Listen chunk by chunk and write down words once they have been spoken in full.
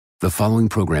The following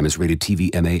program is rated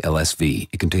TV MA-LSV.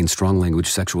 It contains strong language,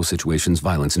 sexual situations,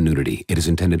 violence, and nudity. It is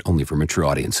intended only for mature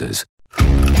audiences.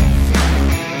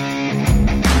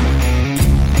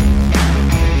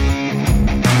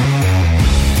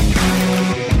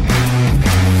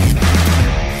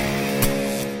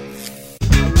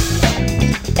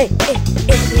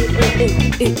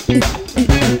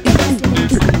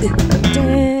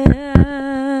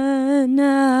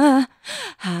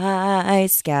 Hi,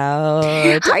 Scout.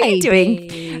 Hi,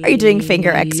 Are you doing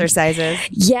finger exercises?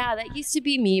 Yeah, that used to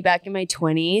be me back in my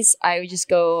 20s. I would just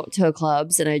go to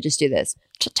clubs and I just do this.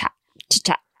 Cha-cha,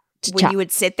 cha-cha, cha-cha. When you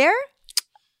would sit there?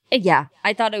 Yeah,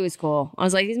 I thought it was cool. I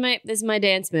was like, this is my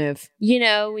dance move. You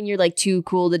know, when you're like too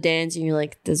cool to dance and you're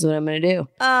like, this is what I'm going to do.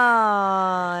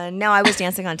 Oh, no, I was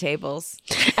dancing on tables.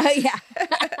 Oh, yeah.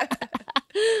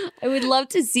 I would love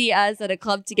to see us at a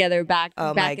club together back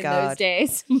in those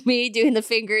days. Me doing the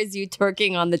fingers, you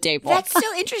twerking on the table. That's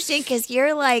so interesting because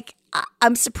you're like,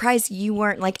 I'm surprised you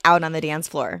weren't like out on the dance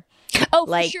floor. Oh,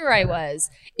 for sure I was.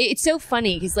 It's so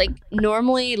funny because like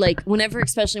normally, like whenever,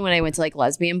 especially when I went to like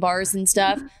lesbian bars and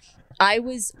stuff, I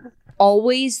was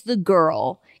always the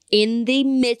girl in the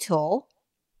middle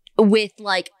with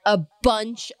like a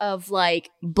bunch of like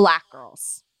black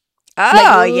girls. Oh,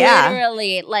 like, yeah.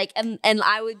 Literally, like, and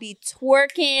I would be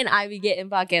twerking. I would be getting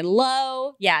fucking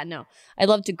low. Yeah, no. I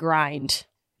love to grind.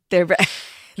 You're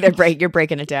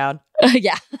breaking it down.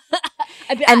 Yeah.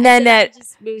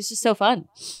 It was just so fun.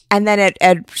 And then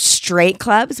at straight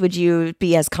clubs, would you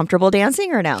be as comfortable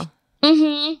dancing or no?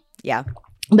 Mm-hmm. Yeah.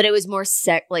 But it was more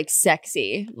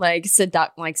sexy, like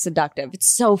seductive. It's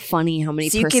so funny how many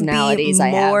personalities I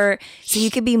have. So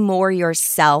you could be more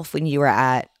yourself when you were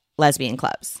at lesbian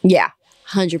clubs. Yeah,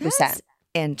 100%. That's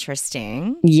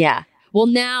interesting. Yeah. Well,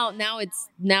 now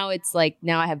it's like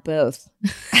now I have both.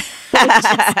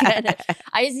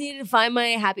 I just needed to find my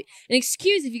happy. And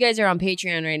excuse if you guys are on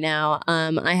Patreon right now.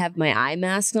 I have my eye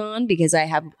mask on because I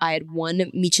had one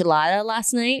michelada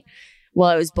last night while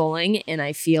I was bowling, and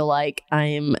I feel like I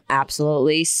am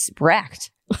absolutely wrecked.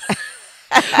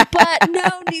 But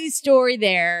no news story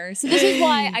there. So this is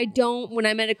why I don't, when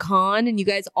I'm at a con and you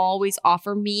guys always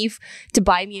offer me to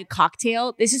buy me a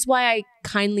cocktail, this is why I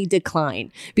kindly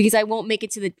decline, because I won't make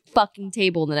it to the fucking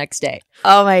table the next day.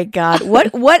 Oh my God.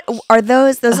 What are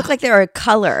those? Those look like they're a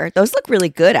color. Those look really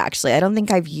good, actually. I don't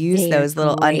think I've used those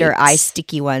little under eye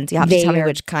sticky ones. You have to tell me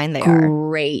which kind they are.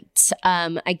 Great.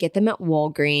 I get them at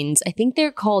Walgreens. I think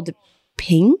they're called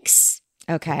Pinks.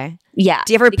 Okay. Yeah.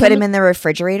 Do you ever put them in the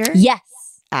refrigerator? Yes.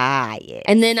 Ah, yeah.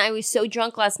 And then I was so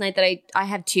drunk last night that I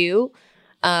have two.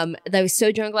 That I was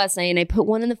so drunk last night and I put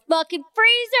one in the fucking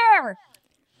freezer.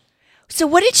 So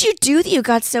what did you do that you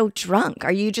got so drunk?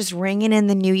 Are you just ringing in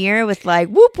the new year with like,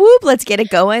 whoop, whoop, let's get it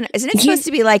going? Isn't it supposed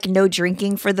to be like no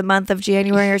drinking for the month of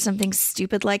January or something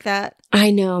stupid like that?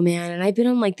 I know, man. And I've been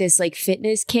on like this like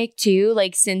fitness kick too,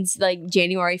 like since like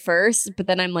January 1st. But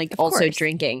then I'm like also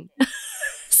drinking.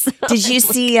 Did you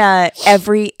see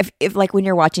if like when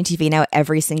you're watching TV now,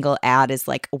 every single ad is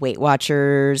like Weight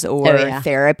Watchers or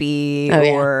therapy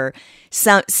or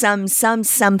something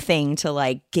to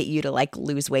like get you to like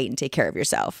lose weight and take care of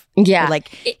yourself. Yeah. Or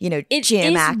like,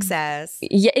 gym access.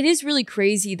 Yeah, it is really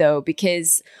crazy though,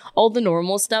 because all the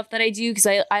normal stuff that I do,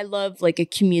 because I love like a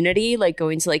community, like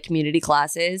going to like community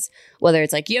classes, whether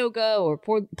it's like yoga or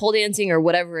pole dancing or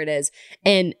whatever it is.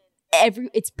 And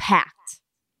it's packed.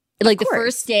 Like the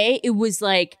first day, it was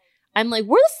like, I'm like,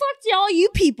 where the fuck do all you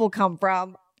people come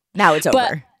from? Now it's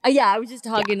over. Yeah, I was just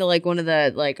talking to like one of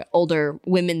the like older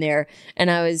women there,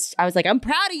 and I was like, I'm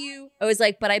proud of you. I was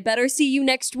like, but I better see you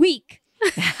next week.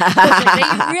 Like,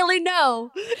 they really know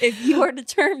if you are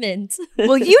determined.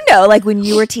 Well, like when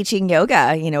you were teaching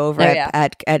yoga, over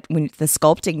at when the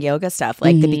sculpting yoga stuff,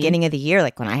 like the beginning of the year,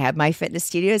 like when I had my fitness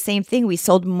studio, same thing. We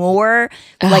sold more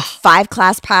like 5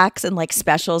 class packs and like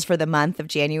specials for the month of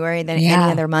January than any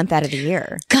other month out of the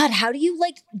year. God, how do you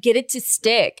like get it to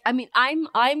stick? I mean,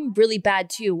 I'm really bad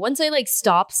too. Once I like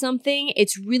stop something,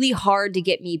 it's really hard to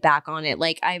get me back on it.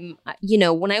 Like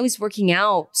when I was working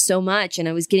out so much and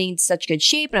I was getting such good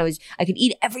shape and I could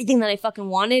eat everything that I fucking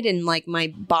wanted and like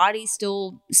my body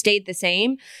still stayed the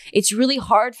same. It's really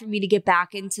hard for me to get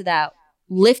back into that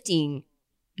lifting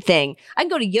thing. I can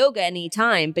go to yoga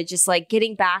anytime, but just like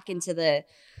getting back into the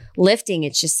lifting,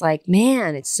 it's just like,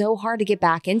 man, it's so hard to get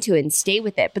back into it and stay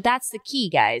with it. But that's the key,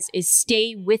 guys, is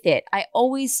stay with it. I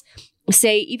always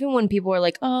say, even when people are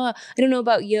like, oh, I don't know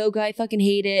about yoga, I fucking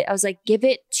hate it. I was like, give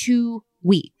it 2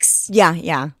 weeks.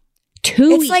 Yeah. 2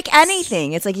 weeks. It's like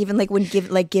anything. It's like even like when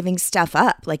giving stuff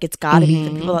up. Like it's got to be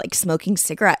for people like smoking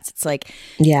cigarettes. It's like,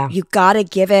 you got to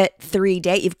give it 3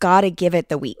 days. You've got to give it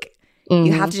the week.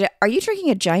 You have to. Are you drinking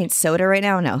a giant soda right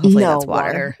now? No, hopefully No, that's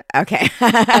water. water. Okay.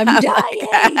 I'm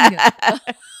dying.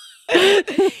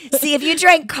 See, if you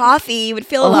drank coffee, you would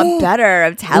feel a lot better.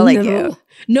 I'm telling you.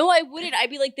 No, I wouldn't. I'd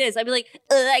be like this. I'd be like,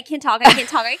 I can't talk. I can't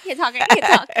talk. I can't talk. I can't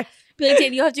talk. Be like,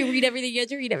 Dan, you have to read everything. You have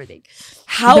to read everything.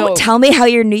 Tell me how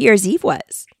your New Year's Eve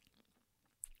was.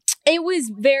 It was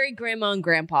very grandma and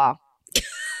grandpa.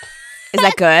 Is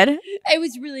that good? It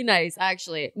was really nice,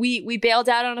 actually. We bailed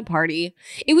out on a party.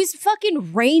 It was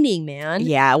fucking raining, man.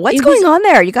 Yeah. What's going on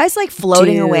there? Are you guys like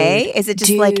floating away? Is it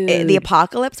just like the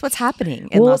apocalypse? What's happening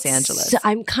in Los Angeles? So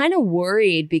I'm kind of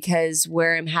worried because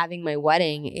where I'm having my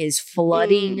wedding is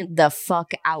flooding the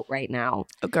fuck out right now.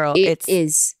 Oh, girl, it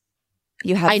is.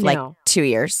 You have like 2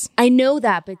 years. I know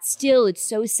that, but still, it's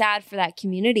so sad for that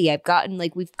community.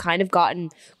 We've kind of gotten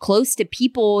close to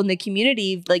people in the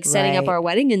community, like setting up our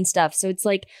wedding and stuff. So it's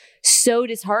like so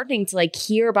disheartening to like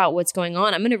hear about what's going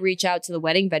on. I'm going to reach out to the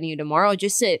wedding venue tomorrow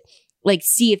just to like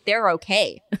see if they're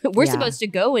okay. We're supposed to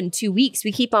go in 2 weeks.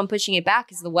 We keep on pushing it back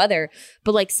because of the weather.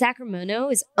 But like Sacramento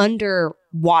is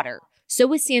underwater.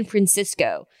 So is San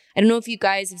Francisco. I don't know if you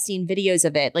guys have seen videos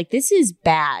of it. Like this is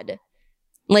bad.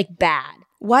 Like bad.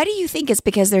 Why do you think it's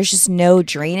because there's just no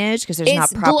drainage? Because there's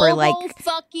not proper global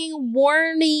fucking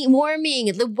warming.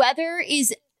 The weather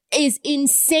is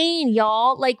insane,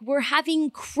 y'all. Like we're having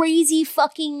crazy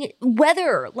fucking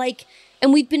weather. Like,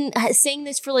 and we've been saying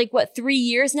this for like 3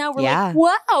 years now. We're like,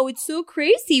 wow, it's so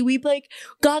crazy. We've like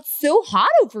got so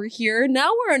hot over here.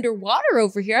 Now we're underwater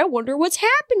over here. I wonder what's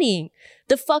happening.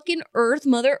 The fucking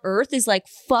Mother Earth is like,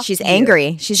 fuck She's you.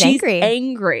 angry. She's angry.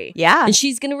 Angry. Yeah. And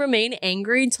she's going to remain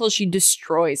angry until she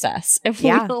destroys us if we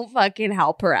don't fucking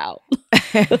help her out.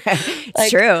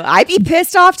 It's true. I'd be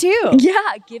pissed off too.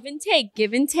 Yeah. Give and take,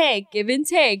 give and take, give and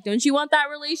take. Don't you want that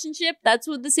relationship? That's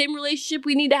what the same relationship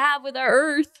we need to have with our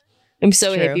Earth. I'm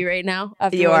so hippie right now.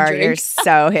 You're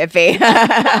so hippie.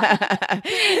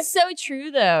 It's so true,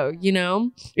 though. You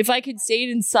know, if I could say it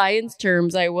in science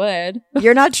terms, I would.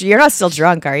 You're not still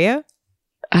drunk, are you?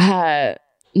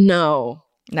 No.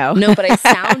 But I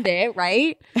sound it,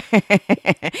 right?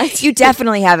 You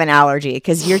definitely have an allergy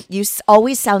because you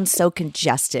always sound so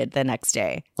congested the next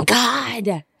day.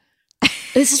 God,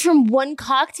 this is from one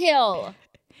cocktail.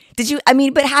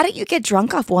 But how did you get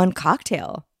drunk off one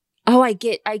cocktail? Oh, I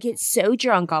get so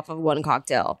drunk off of one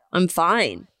cocktail. I'm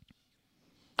fine.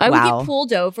 I would get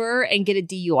pulled over and get a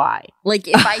DUI. Like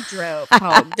if I drove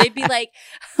home, they'd be like,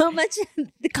 "How much?"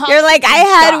 The cops You're like, "I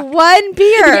had one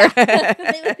beer." Yeah.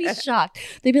 They would be shocked.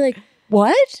 They'd be like,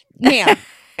 "What, ma'am?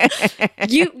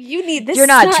 You need this? You're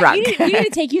not drunk. We need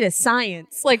to take you to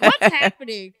science. Like what's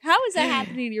happening? How is that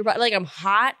happening to your body? Like I'm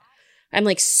hot. I'm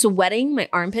like sweating. My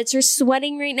armpits are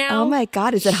sweating right now. Oh my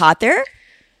God, is it hot there?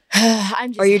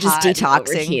 I'm just or you're just detoxing.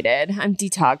 Overheated. I'm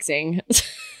detoxing.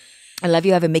 I love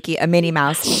you have a Minnie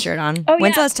Mouse t-shirt on. Oh,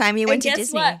 When's the last time you went to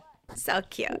Disney? What? So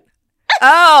cute.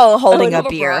 Oh, holding a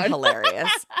beer.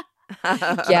 Hilarious.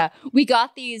 Yeah, we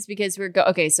got these because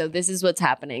okay, so this is what's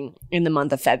happening in the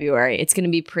month of February. It's going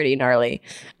to be pretty gnarly.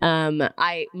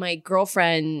 My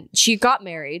girlfriend, she got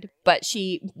married, but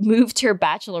she moved her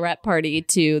bachelorette party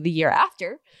to the year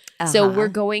after. So we're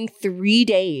going 3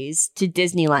 days to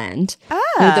Disneyland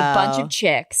with a bunch of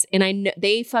chicks, and I know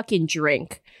they fucking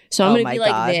drink. So I'm going to be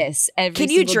like this every Can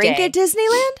you drink day. at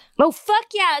Disneyland? Oh, fuck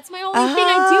yeah. It's my only thing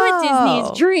I do at Disney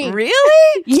is drink.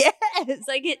 Really? Yes.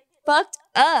 I get fucked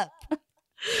up.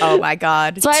 Oh my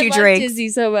God. So 2 I love drinks. Disney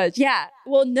so much. Yeah.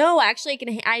 Well, no,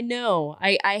 actually, I know.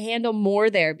 I handle more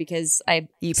there because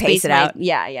you pace it out.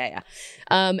 Yeah.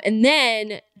 And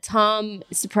then Tom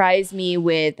surprised me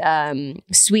with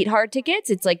Sweetheart tickets.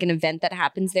 It's like an event that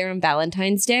happens there on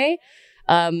Valentine's Day.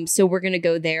 So we're going to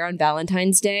go there on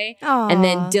Valentine's Day. Aww. And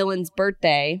then Dylan's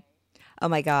birthday. Oh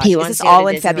my gosh. Is this all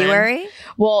in February?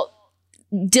 Well,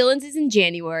 Dylan's is in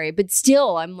January, but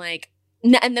still I'm like,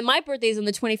 and then my birthday is on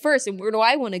the 21st, and where do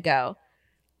I want to go?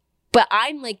 But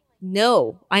I'm like,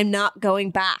 no, I'm not going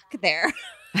back there.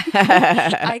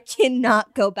 I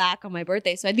cannot go back on my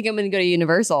birthday. So I think I'm going to go to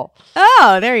Universal.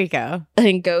 Oh, there you go.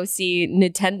 And go see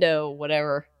Nintendo,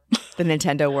 whatever. The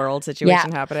Nintendo World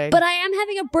situation happening. But I am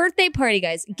having a birthday party,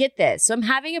 guys. Get this. So I'm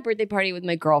having a birthday party with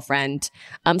my girlfriend,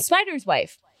 Spider's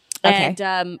wife. Okay.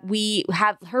 And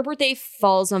her birthday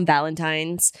falls on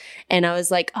Valentine's. And I was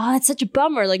like, oh, that's such a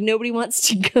bummer. Like nobody wants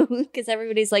to go because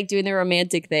everybody's like doing their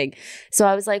romantic thing. So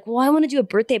I was like, well, I want to do a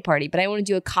birthday party, but I want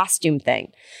to do a costume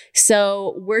thing.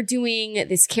 So we're doing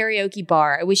this karaoke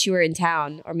bar. I wish you were in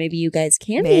town, or maybe you guys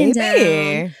can be in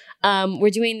town. we're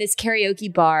doing this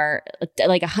karaoke bar,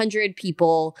 like 100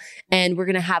 people, and we're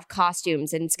going to have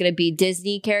costumes, and it's going to be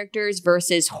Disney characters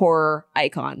versus horror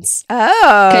icons.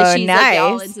 Oh, because she's nice. like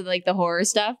all into like the horror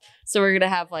stuff. So we're going to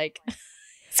have like,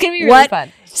 it's going to be really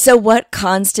fun. So what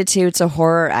constitutes a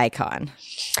horror icon?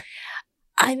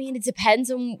 I mean, it depends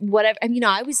on whatever. I mean,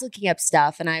 I was looking up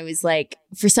stuff, and I was like,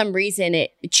 for some reason,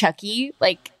 Chucky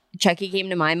came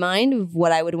to my mind of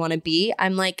what I would want to be.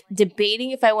 I'm like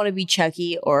debating if I want to be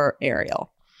Chucky or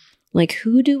Ariel. Like,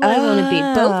 who do I want to be?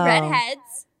 Both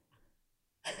redheads.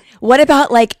 What about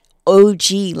like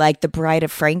OG, like the Bride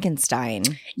of Frankenstein?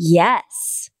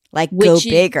 Yes. Like go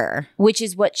bigger. Which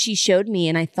is what she showed me.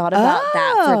 And I thought about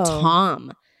that for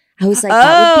Tom. I was like,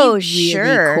 that would be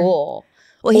really cool.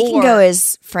 Well, he can go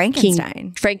as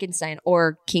Frankenstein. Frankenstein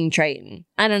or King Triton.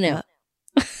 I don't know.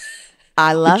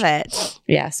 I love it.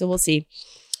 Yeah, so we'll see.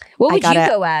 What would you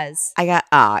go as? I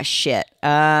got shit.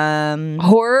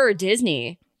 Horror or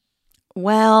Disney?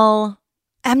 Well,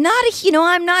 I'm not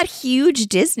a huge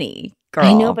Disney girl.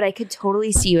 I know, but I could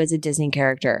totally see you as a Disney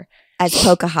character. As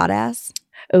Pocahontas.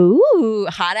 Ooh,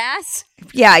 hot ass?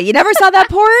 Yeah, you never saw that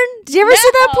porn? Did you ever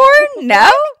see that porn? No?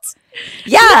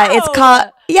 Yeah, no. It's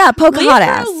called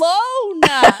Pocahontas. Leave her alone.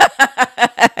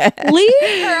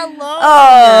 Leave her alone.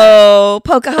 Oh,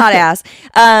 Pocahontas.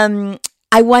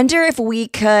 I wonder if we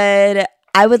could.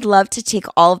 I would love to take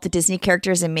all of the Disney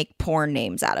characters and make porn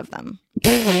names out of them.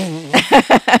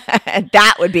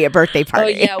 That would be a birthday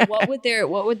party. Oh yeah, what would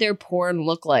their porn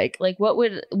look like? Like what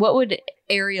would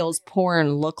Ariel's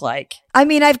porn look like? I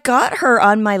mean, I've got her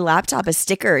on my laptop a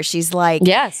sticker. She's like,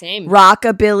 yeah, same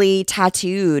rockabilly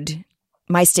tattooed.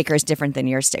 My sticker is different than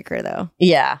your sticker though.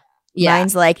 Yeah.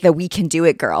 Mine's like the "We Can Do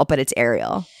It" girl, but it's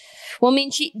Ariel. Well, I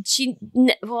mean,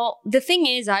 the thing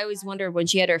is, I always wondered when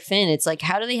she had her fin, it's like,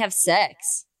 how do they have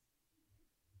sex?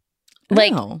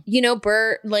 Like,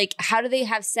 Bert, like, how do they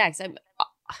have sex?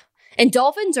 And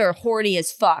dolphins are horny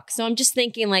as fuck. So I'm just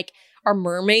thinking, like, are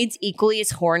mermaids equally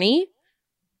as horny?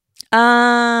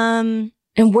 And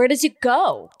where does it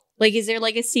go? Like, is there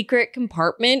like a secret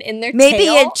compartment in their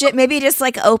tail? Maybe it just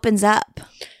like opens up.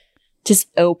 Just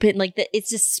open, like it's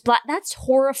just splat. That's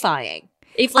horrifying.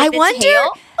 If like I wonder.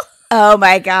 Tail, oh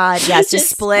my god! Yes, just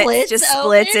splits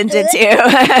into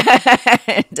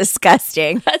two.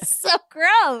 Disgusting. That's so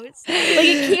gross. Like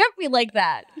it can't be like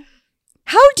that.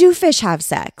 How do fish have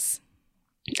sex?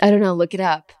 I don't know. Look it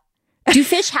up. Do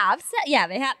fish have sex? Yeah,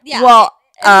 they have. Yeah. Well,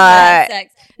 they have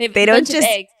sex. They don't just.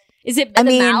 Eggs. Is it the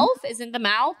mouth? Isn't the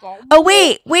mouth? Oh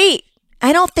wait.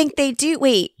 I don't think they do.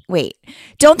 Wait.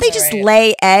 Don't they just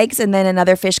lay eggs and then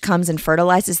another fish comes and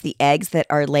fertilizes the eggs that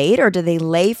are laid, or do they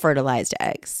lay fertilized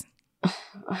eggs?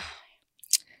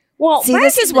 Well, see,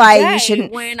 this is why you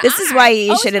shouldn't. This is why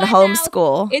you shouldn't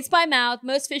homeschool. It's by mouth.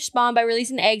 Most fish spawn by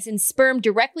releasing eggs and sperm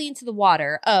directly into the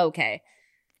water. Oh, okay.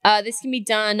 This can be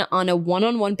done on a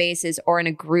one-on-one basis or in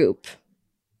a group.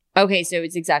 Okay, so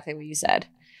it's exactly what you said.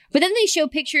 But then they show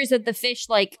pictures of the fish,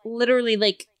 like literally,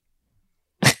 like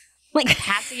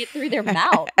passing it through their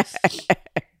mouth.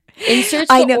 Inserts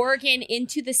the organ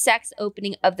into the sex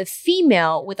opening of the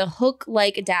female with a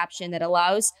hook-like adaptation that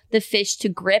allows the fish to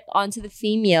grip onto the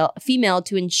female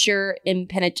to ensure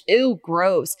impenetrable. Ew,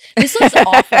 gross. This looks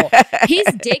awful. His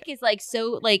dick is like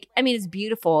so like, I mean, it's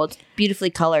beautiful. It's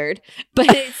beautifully colored, but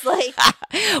it's like.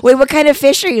 Wait, what kind of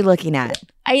fish are you looking at?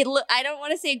 I don't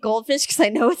want to say goldfish because I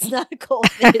know it's not a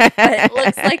goldfish, but it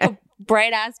looks like a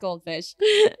bright ass goldfish.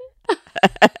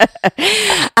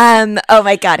 Oh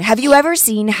my god, have you ever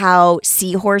seen how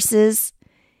seahorses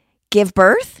give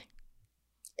birth?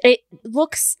 It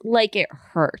looks like it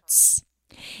hurts.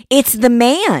 It's the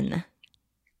man.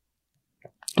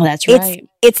 That's right.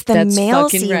 It's the male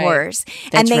seahorse.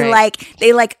 Right. And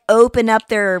they open up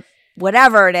their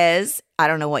whatever it is, I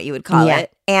don't know what you would call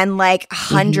it, and like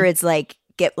hundreds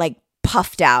get like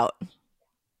puffed out.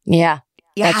 Yeah.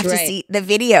 You have to see the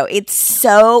video. It's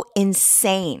so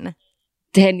insane.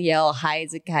 Danielle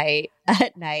hides a kite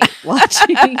at night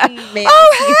watching male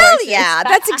hell yeah.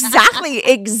 That's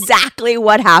exactly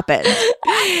what happened.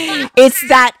 It's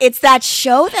that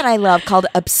show that I love called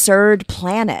Absurd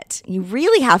Planet. You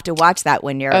really have to watch that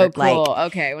when you're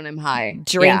when I'm high.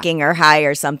 Drinking or high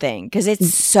or something, because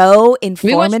it's so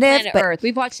informative. Earth.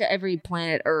 We've watched every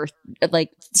Planet Earth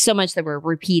like so much that we're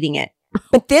repeating it.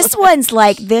 But this one's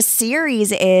like, this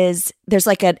series is, there's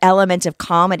like an element of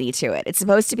comedy to it. It's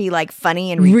supposed to be like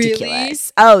funny and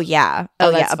ridiculous. Really? Oh, yeah. Oh,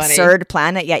 yeah. That's funny. Absurd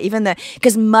Planet. Yeah. Even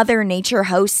because Mother Nature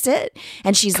hosts it.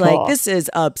 And she's like, this is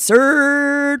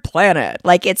Absurd Planet.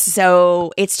 Like, it's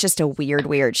just a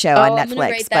weird show on Netflix. I'm going to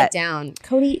write that down.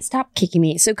 Cody, stop kicking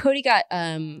me. So Cody got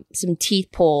some teeth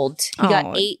pulled. He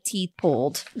got 8 teeth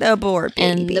pulled. The poor baby.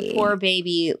 And the poor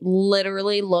baby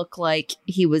literally looked like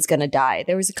he was going to die.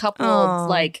 There was a couple of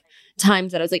like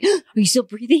times that I was like, are you still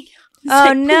breathing?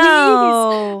 Oh,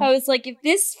 no. I was like, if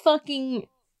this fucking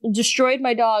destroyed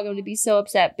my dog, I'm going to be so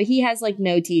upset. But he has like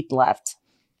no teeth left.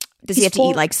 Does he have to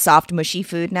eat like soft, mushy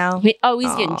food now? He's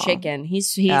getting chicken.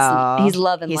 He's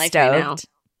loving life right now.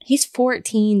 He's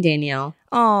 14, Danielle.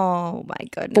 Oh, my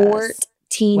goodness.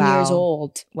 14 years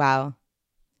old. Wow.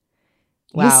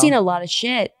 He's seen a lot of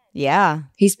shit. Yeah.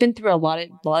 He's been through a lot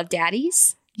of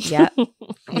daddies. Yeah.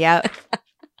 Yeah.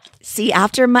 See,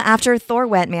 after Thor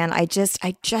went, man, I just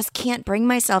can't bring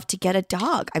myself to get a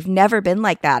dog. I've never been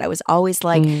like that. I was always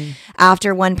like,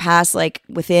 after one passed, like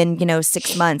within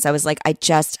 6 months, I was like, I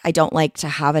don't like to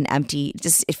have an empty.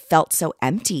 Just it felt so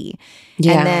empty.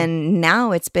 Yeah. And then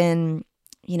now it's been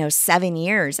 7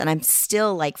 years, and I'm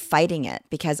still like fighting it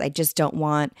because I just don't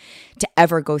want to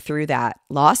ever go through that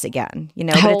loss again. How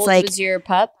but it's old like was your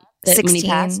pup?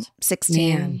 16.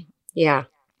 Man. Yeah.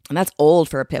 And that's old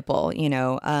for a pit bull,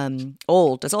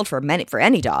 old. It's old for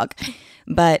any dog.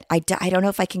 But I don't know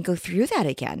if I can go through that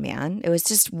again, man. It was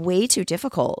just way too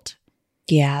difficult.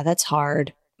 Yeah, that's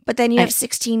hard. But then you have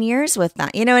 16 years with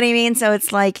that. You know what I mean? So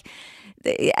it's like,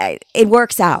 it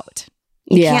works out.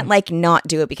 You can't like not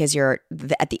do it because you're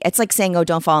it's like saying, oh,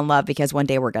 don't fall in love because one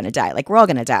day we're going to die. Like, we're all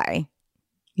going to die.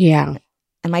 Yeah.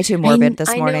 Am I too morbid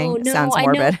this morning? Sounds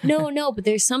morbid. No, but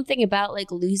there's something about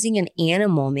like losing an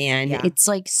animal, man. Yeah. It's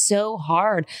like so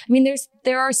hard. I mean,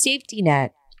 there are safety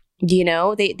net,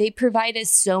 they provide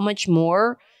us so much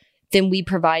more than we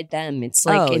provide them. It's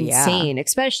like insane,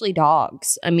 especially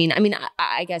dogs. I mean,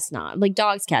 I guess not like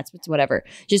dogs, cats, but whatever.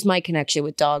 Just my connection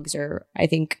with dogs are, I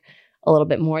think, a little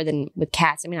bit more than with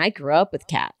cats. I mean, I grew up with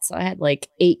cats. So I had like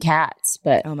 8 cats,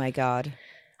 but oh my God.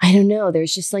 I don't know.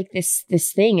 There's just like this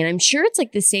thing, and I'm sure it's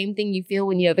like the same thing you feel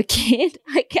when you have a kid.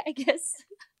 I guess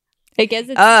it's feeling,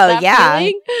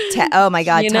 oh my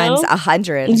God, times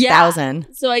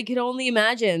 100,000. So I could only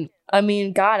imagine. I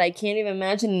mean, God, I can't even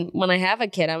imagine when I have a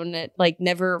kid. I'm gonna like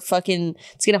never fucking.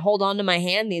 It's gonna hold on to my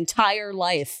hand the entire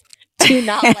life. Do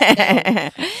not let go.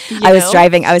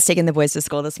 I was taking the boys to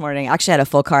school this morning. Actually, I had a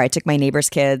full car. I took my neighbor's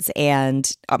kids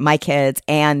and my kids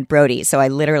and Brody. So I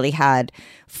literally had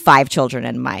 5 children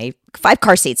in 5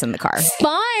 car seats in the car.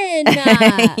 Fun.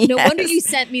 No wonder you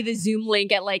sent me the Zoom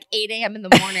link at like 8 a.m. in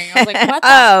the morning. I was like, what the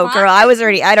fuck? Girl,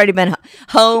 I'd already been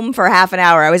home for half an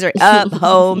hour. I was already up,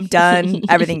 home, done,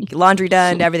 everything, laundry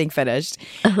done, everything finished.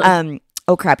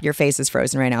 Oh crap, your face is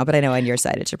frozen right now, but I know on your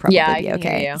side it should probably be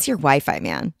okay. It's your Wi-Fi,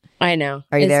 man. I know.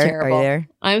 Are you there? Terrible. Are you there?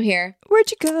 I'm here. Where'd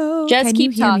you go? Just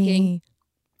keep talking.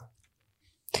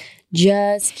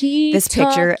 Just keep This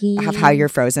talking. picture of how you're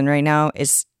frozen right now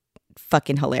is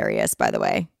fucking hilarious, by the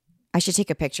way. I should take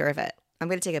a picture of it. I'm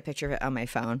going to take a picture of it on my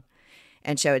phone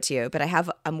and show it to you. But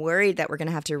I'm worried that we're going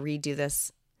to have to redo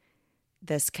this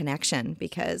connection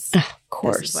because of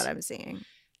course. This is what I'm seeing.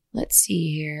 Let's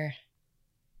see here.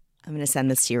 I'm going to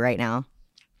send this to you right now.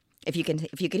 If you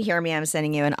can hear me, I'm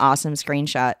sending you an awesome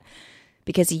screenshot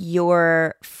because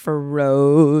you're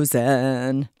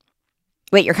frozen.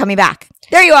 Wait, you're coming back.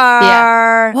 There you are.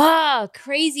 Yeah. Wow,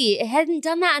 crazy. It hadn't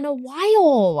done that in a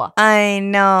while. I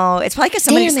know. It's probably because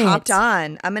somebody just hopped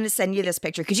on. I'm going to send you this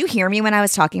picture. Could you hear me when I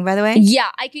was talking, by the way? Yeah,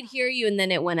 I could hear you and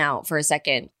then it went out for a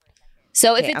second.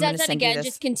 So if it does that again,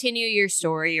 just continue your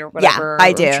story or whatever. Yeah,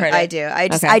 I do. I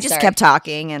just kept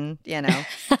talking and,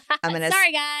 I'm going to.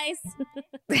 Sorry, guys.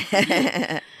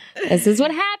 This is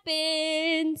what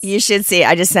happens. You should see.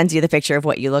 I just sent you the picture of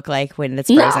what you look like when it's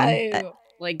frozen. No.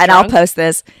 Like and drunk? I'll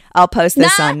post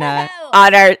this on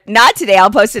our not today.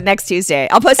 I'll post it next Tuesday.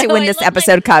 I'll post it when this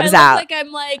episode comes out. Like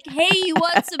I'm like, hey, you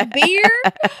want some beer?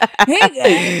 Hey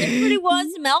guys, everybody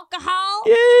want some alcohol?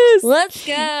 Yes, let's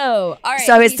go. All right.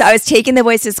 So I was taking the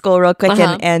boys to school real quick,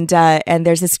 and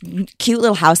there's this cute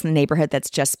little house in the neighborhood that's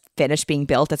just finished being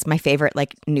built. It's my favorite,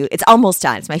 like new. It's almost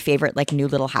done. It's my favorite, like new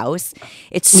little house.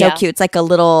 It's so cute. It's like a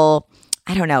little.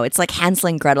 I don't know. It's like Hansel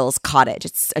and Gretel's cottage.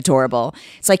 It's adorable.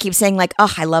 So I keep saying like,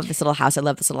 oh, I love this little house. I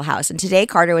love this little house. And today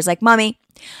Carter was like, Mommy,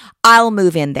 I'll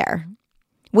move in there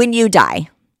when you die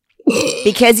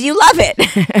because you love it.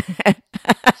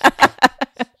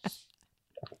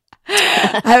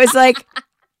 I was like,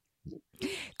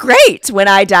 great. When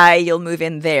I die, you'll move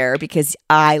in there because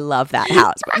I love that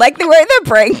house. Like the way the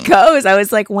brain goes, I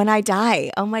was like, when I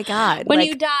die, oh my God. When like,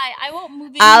 you die, I won't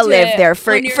move in. I'll live there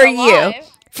for you.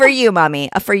 For you, mommy.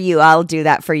 For you. I'll do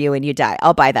that for you when you die.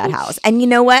 I'll buy that house. And you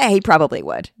know what? He probably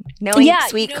would. Knowing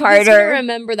sweet Carter. He's going to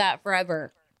remember that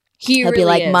forever. He'll really be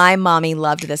like, is. My mommy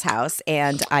loved this house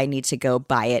and I need to go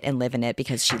buy it and live in it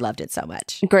because she loved it so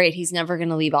much. Great. He's never going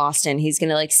to leave Austin. He's going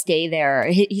to like stay there.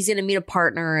 He's going to meet a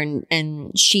partner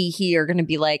and he are going to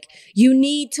be like, you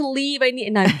need to leave.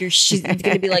 She's going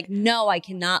to be like, no, I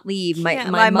cannot leave.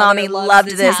 My mommy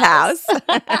loved this house.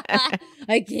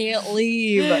 I can't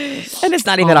leave. And it's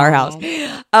not even our house.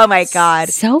 Oh my God.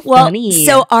 So funny.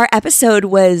 So our episode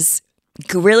was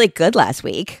really good last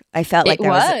week. I felt like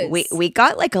we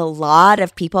got like a lot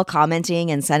of people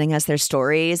commenting and sending us their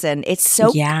stories, and it's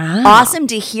so awesome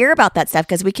to hear about that stuff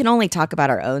because we can only talk about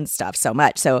our own stuff so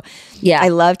much. So I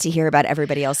love to hear about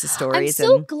everybody else's stories. I'm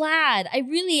so glad. I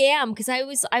really am because I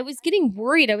was getting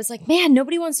worried. I was like, man,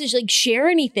 nobody wants to like share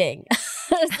anything.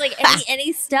 It's like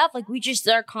any stuff. Like we just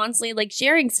are constantly like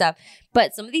sharing stuff.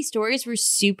 But some of these stories were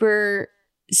super,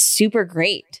 super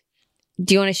great.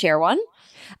 Do you want to share one?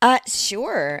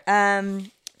 Sure.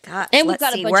 Gosh, and we've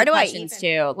got a bunch of questions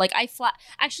too. Like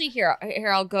actually here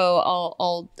I'll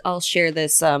go. I'll share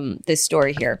this this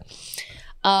story here.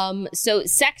 So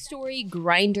sex story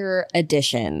grinder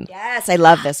edition. Yes, I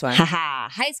love this one.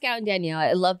 Hi Scout and Danielle.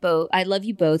 I love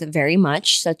you both very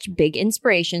much. Such big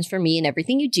inspirations for me and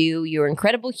everything you do. You're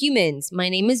incredible humans. My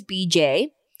name is BJ.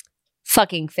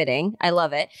 Fucking fitting. I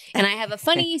love it. And I have a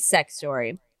funny sex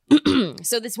story.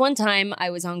 So this one time I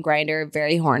was on Grindr,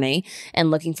 very horny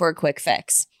and looking for a quick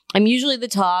fix. I'm usually the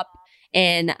top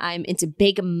and I'm into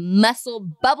big muscle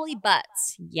bubbly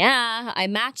butts. Yeah, I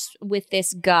matched with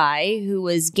this guy who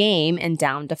was game and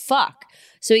down to fuck.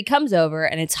 So he comes over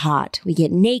and it's hot. We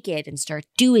get naked and start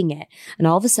doing it. And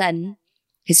all of a sudden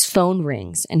his phone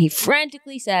rings and he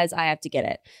frantically says, I have to get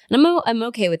it. And I'm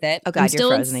okay with it. Oh God, you're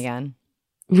frozen again.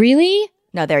 Really?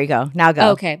 No, there you go. Now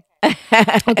go. Okay.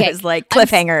 Okay. It was like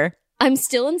cliffhanger. I'm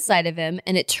still inside of him,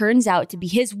 and it turns out to be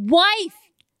his wife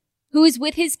who is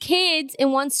with his kids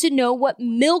and wants to know what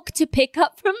milk to pick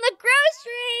up from the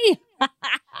grocery.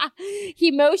 He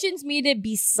motions me to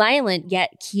be silent,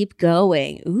 yet keep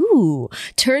going. Ooh.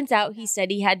 Turns out he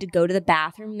said he had to go to the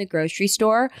bathroom in the grocery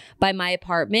store by my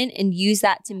apartment and use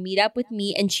that to meet up with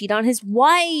me and cheat on his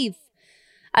wife.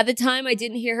 At the time, I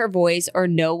didn't hear her voice or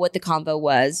know what the convo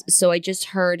was, so I just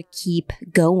heard keep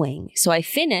going. So I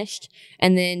finished,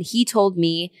 and then he told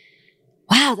me,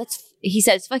 wow, he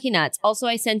said it's fucking nuts. Also,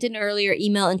 I sent an earlier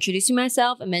email introducing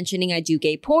myself and mentioning I do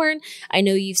gay porn. I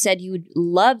know you've said you would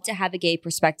love to have a gay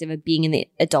perspective of being in the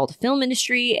adult film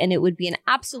industry, and it would be an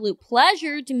absolute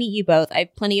pleasure to meet you both. I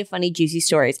have plenty of funny, juicy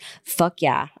stories. Fuck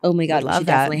yeah. Oh my God, we should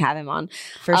definitely have him on.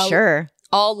 For sure.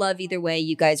 All love either way.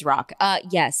 You guys rock.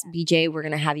 Yes, BJ, we're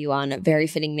going to have you on. A very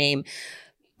fitting name.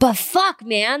 But fuck,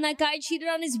 man, that guy cheated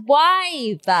on his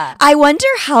wife. I wonder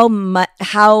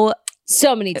how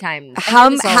so many times.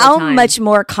 How much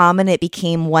more common it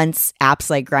became once apps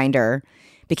like Grindr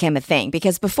became a thing.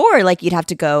 Because before, like, you'd have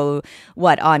to go,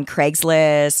 on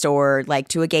Craigslist or, like,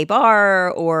 to a gay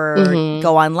bar or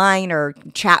go online or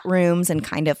chat rooms and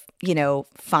kind of,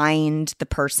 find the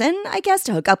person, I guess,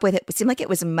 to hook up with. It seemed like it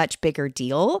was a much bigger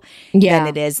deal than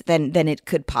it is, than it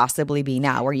could possibly be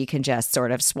now, where you can just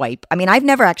sort of swipe. I mean, I've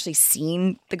never actually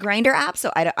seen the Grindr app,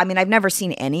 so I've never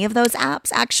seen any of those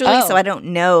apps, actually, so I don't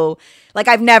know. Like,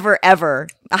 I've never, ever,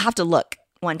 I'll have to look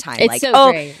one time. It's like, so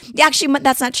great. Actually,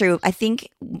 that's not true. I think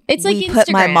it's like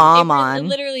put my mom on. It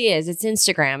literally is. It's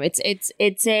Instagram.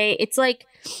 It's like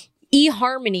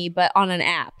eHarmony, but on an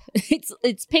app.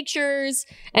 It's pictures,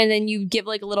 and then you give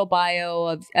like a little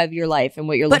bio of your life and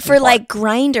what you're looking for. But for like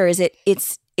Grindr,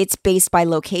 is it's based by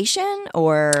location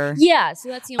or? Yeah, so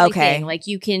that's the only thing. Like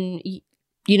you can,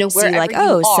 wherever so like,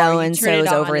 so and so's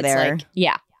over there. Like,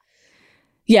 yeah.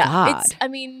 God.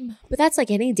 But that's like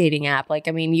any dating app. Like,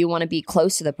 you want to be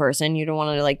close to the person. You don't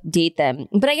want to like date them.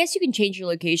 But I guess you can change your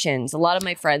locations. A lot of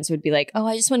my friends would be like, oh,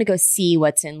 I just want to go see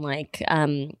what's in like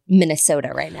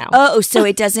Minnesota right now. Oh, so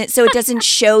it doesn't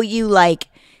show you like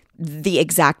the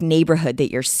exact neighborhood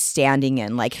that you're standing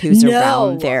in, like who's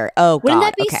around there. Oh, God. Wouldn't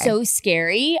that be so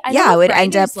scary? It would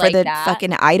end up for the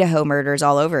fucking Idaho murders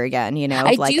all over again,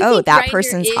 like, oh, that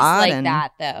person's hot. Like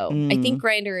that, though. I think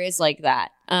Grindr is like that.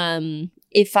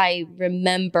 If I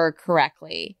remember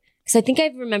correctly. Because I think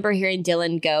I remember hearing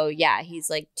Dylan go, yeah, he's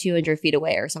like 200 feet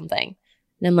away or something.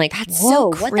 And I'm like, that's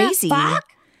so crazy. What the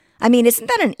fuck? Isn't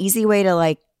that an easy way to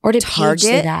like or to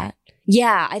target that?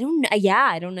 Yeah, I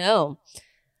don't know.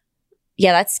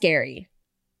 Yeah, that's scary.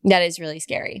 That is really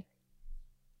scary.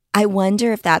 I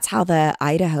wonder if that's how the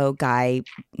Idaho guy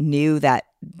knew that,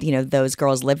 those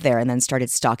girls lived there and then started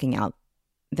stalking out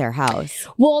their house.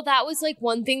 Well, that was like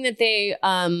one thing that they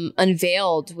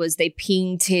unveiled was they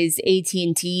pinged his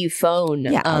AT&T phone.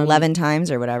 Yeah, 11 times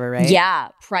or whatever, right? Yeah,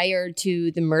 prior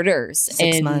to the murders.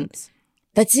 6 months.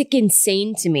 That's like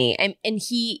insane to me. And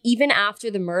he, even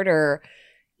after the murder,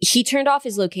 he turned off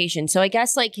his location. So I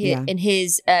guess like in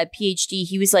his PhD,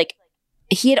 he was like,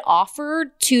 he had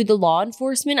offered to the law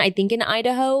enforcement, I think in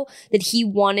Idaho, that he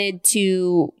wanted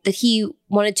to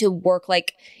work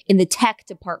like in the tech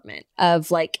department of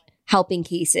like helping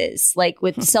cases, like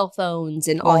with cell phones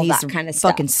and all that kind of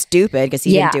stuff. Fucking stupid because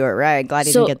he didn't do it right. Glad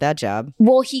he didn't get that job.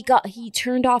 Well, he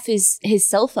turned off his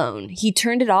cell phone. He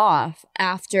turned it off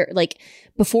after, like,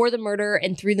 before the murder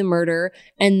and through the murder.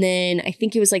 And then I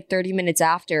think it was like 30 minutes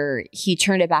after he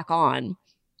turned it back on.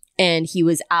 And he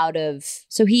was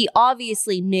so he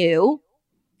obviously knew,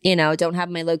 don't have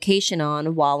my location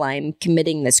on while I'm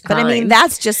committing this crime. But I mean,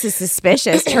 that's just as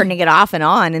suspicious, turning it off and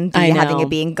on and having it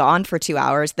being gone for 2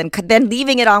 hours, then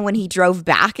leaving it on when he drove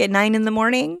back at 9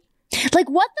 a.m. Like,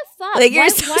 what the fuck? Like, you're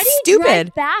so why do you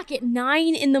stupid. drive back at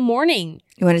 9 a.m?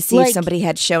 You want to see if somebody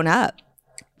had shown up.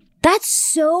 That's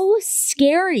so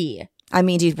scary. I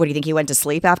mean, what do you think? He went to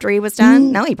sleep after he was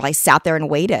done? No, he probably sat there and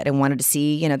waited and wanted to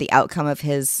see, the outcome of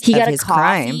his He got a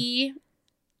crime. coffee,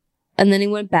 and then he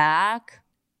went back,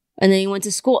 and then he went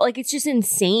to school. Like, it's just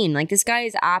insane. Like, this guy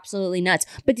is absolutely nuts.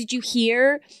 But did you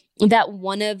hear that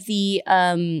one of the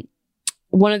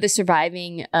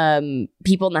surviving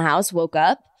people in the house woke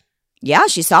up? Yeah,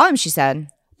 she saw him, she said.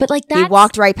 But like that, he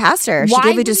walked right past her. She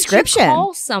gave a description.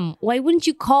 Why wouldn't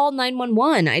you call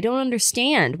 911? I don't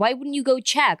understand. Why wouldn't you go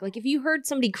check? Like, if you heard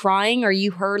somebody crying or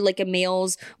you heard like a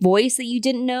male's voice that you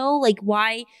didn't know, like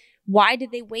why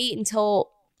did they wait until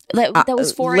that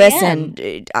was 4 a.m.?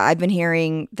 Listen, I've been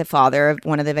hearing the father of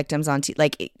one of the victims on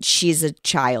like, she's a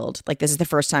child. Like, this is the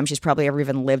first time she's probably ever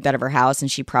even lived out of her house,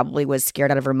 and she probably was scared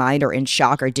out of her mind or in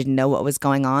shock or didn't know what was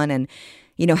going on, and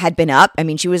had been up. I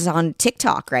mean, she was on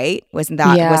TikTok, right? Wasn't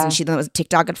she the one that was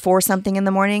TikTok at 4 something in the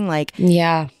morning? Like,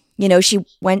 yeah. She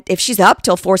went, if she's up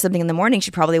till 4 something in the morning, she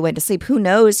probably went to sleep. Who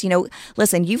knows?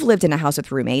 Listen, you've lived in a house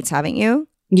with roommates, haven't you?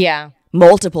 Yeah.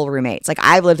 Multiple roommates. Like,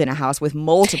 I've lived in a house with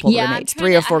multiple roommates,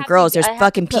 3 or 4 girls. There's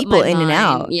fucking people in and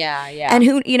out. Yeah, yeah. And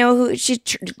who she's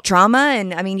trauma,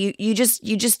 and I mean, you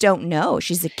just don't know.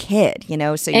 She's a kid,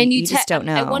 so you just don't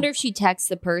know. I wonder if she texted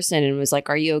the person and was like,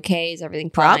 "Are you okay? Is everything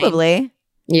fine?" Probably.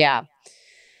 Yeah.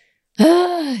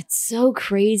 It's so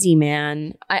crazy,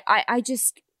 man.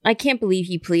 I can't believe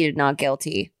he pleaded not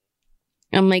guilty.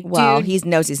 I'm like, well, dude. he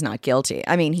knows he's not guilty.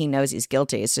 I mean, he knows he's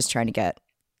guilty. It's just trying to get,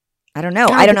 I don't know.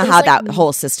 I don't know how that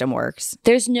whole system works.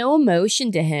 There's no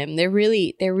emotion to him. There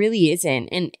really isn't.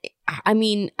 And I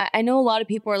mean, I know a lot of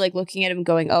people are like looking at him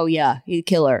going, "Oh yeah, he's a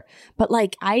killer." But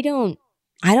like, I don't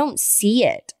see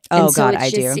it. Oh, and so God, it's I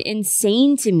just do.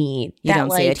 insane to me. You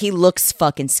don't see it. He looks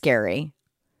fucking scary.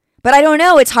 But I don't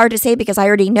know. It's hard to say because I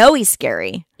already know he's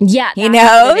scary. Yeah.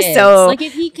 So like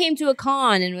if he came to a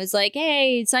con and was like,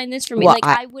 "Hey, sign this for me," well, like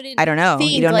I wouldn't. I don't know.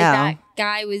 Think you don't like know. That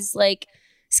guy was like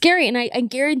scary, and I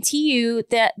guarantee you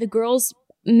that the girls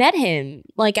met him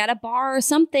like at a bar or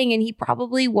something, and he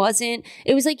probably wasn't.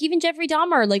 It was like even Jeffrey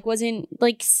Dahmer like wasn't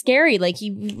like scary. Like he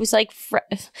was like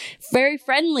very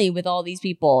friendly with all these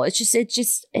people.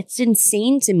 It's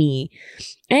insane to me.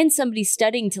 And somebody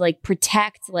studying to like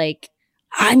protect like.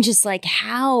 I'm just like,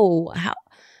 how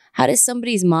does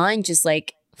somebody's mind just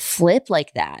like flip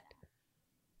like that?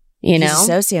 He's a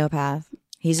sociopath.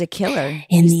 He's a killer.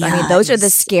 I mean, those are the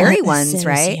scary ones,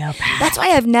 right? That's why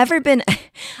I've never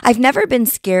been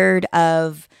scared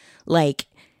of like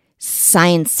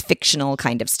science fictional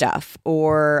kind of stuff,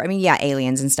 or I mean, yeah,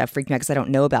 aliens and stuff freak me out because I don't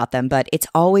know about them. But it's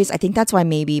always, I think that's why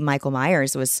maybe Michael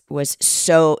Myers was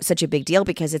such a big deal,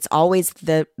 because it's always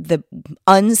the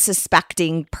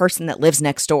unsuspecting person that lives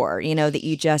next door. That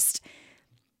you just,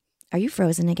 are you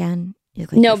frozen again?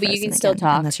 No, but you can still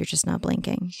talk unless you're just not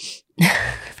blinking. You're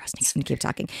frozen. I'm gonna keep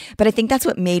talking. But I think that's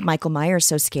what made Michael Myers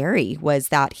so scary, was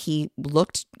that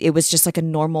it was just like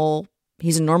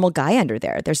he's a normal guy under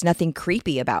there. There's nothing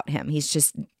creepy about him. He's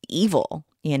just evil,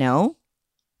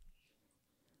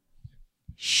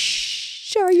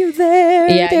 Shh, are you there?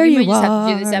 Yeah, there you you might are. just have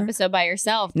to do this episode by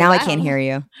yourself. Now I can't hear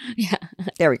you. Yeah.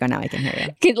 There we go. Now I can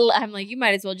hear you. I'm like, you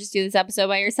might as well just do this episode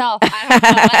by yourself. I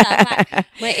don't know.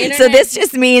 My internet. So this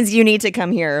just means you need to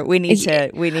come here. We need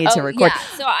to record. Yeah.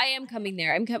 So I am coming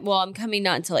there. I'm coming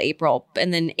not until April,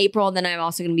 and then I'm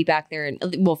also going to be back there, and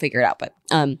we'll figure it out. But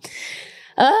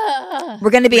we're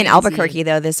going to be in Albuquerque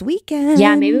though this weekend.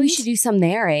 Yeah, maybe we should do some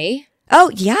there, eh? Oh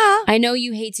yeah. I know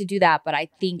you hate to do that, but I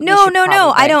think no.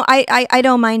 I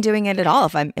don't mind doing it at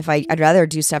all. I'd rather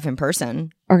do stuff in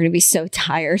person. We're gonna be so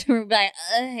tired. We're like,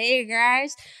 hey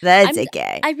guys, that's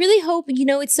okay. I really hope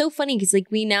it's so funny because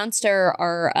like we announced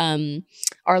our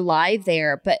live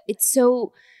there, but it's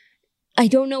so. I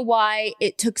don't know why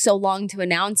it took so long to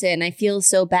announce it, and I feel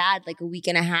so bad. Like a week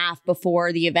and a half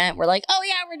before the event, we're like, oh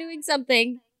yeah, we're doing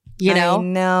something. You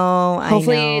know,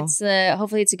 hopefully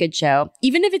it's a good show,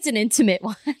 even if it's an intimate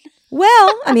one.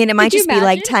 Well, I mean, it might just be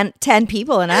like 10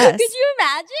 people and us. Could you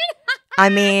imagine? I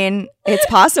mean, it's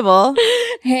possible.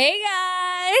 Hey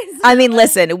guys. I mean,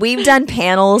 listen, we've done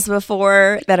panels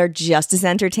before that are just as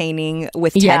entertaining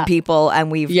with 10 people,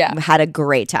 and we've had a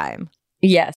great time.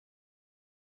 Yes.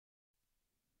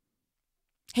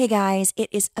 Hey guys, it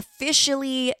is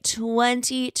officially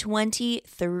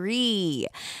 2023.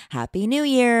 Happy New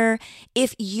Year.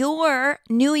 If your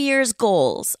New Year's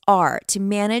goals are to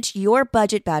manage your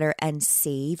budget better and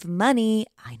save money,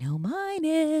 I know mine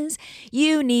is,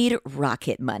 you need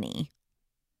Rocket Money.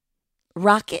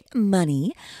 Rocket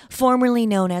Money, formerly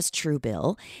known as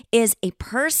Truebill, is a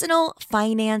personal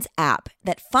finance app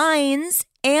that finds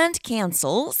and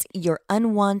cancels your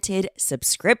unwanted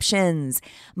subscriptions,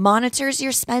 monitors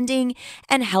your spending,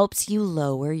 and helps you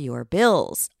lower your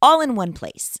bills, all in one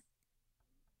place.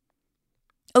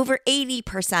 Over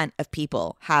 80% of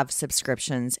people have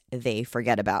subscriptions they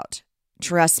forget about.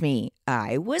 Trust me,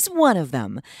 I was one of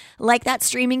them. Like that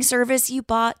streaming service you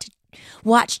bought to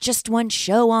watch just one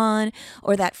show on,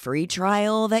 or that free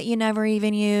trial that you never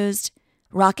even used.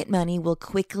 Rocket Money will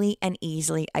quickly and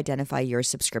easily identify your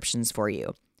subscriptions for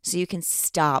you, so you can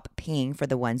stop paying for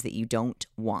the ones that you don't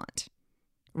want.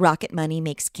 Rocket Money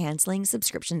makes canceling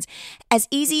subscriptions as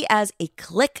easy as a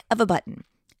click of a button.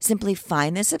 Simply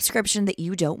find the subscription that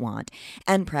you don't want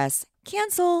and press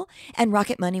cancel, and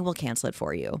Rocket Money will cancel it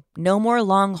for you. No more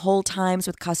long hold times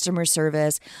with customer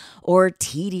service or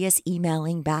tedious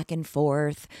emailing back and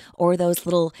forth or those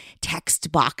little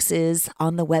text boxes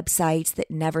on the websites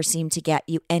that never seem to get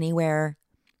you anywhere.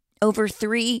 Over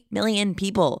 3 million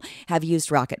people have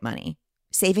used Rocket Money,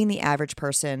 saving the average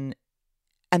person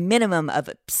a minimum of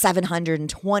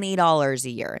 $720 a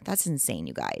year. That's insane,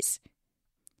 you guys.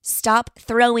 Stop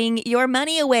throwing your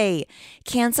money away.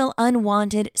 Cancel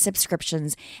unwanted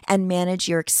subscriptions and manage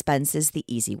your expenses the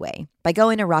easy way by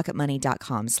going to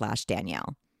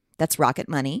rocketmoney.com/Danielle. That's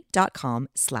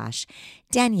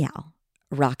rocketmoney.com/Danielle.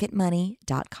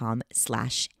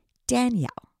 rocketmoney.com/Danielle.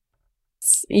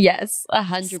 Yes,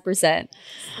 100%.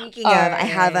 Speaking of, I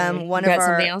have one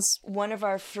of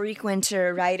our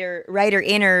frequenter writer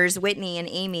inners, Whitney and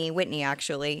Amy. Whitney,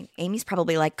 actually, Amy's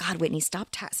probably like, God, Whitney,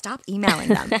 stop emailing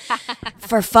them,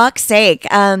 for fuck's sake.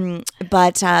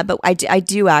 But I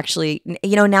do actually,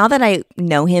 now that I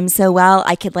know him so well,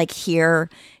 I could like hear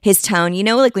his tone.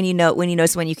 Like when you know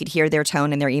someone, you could hear their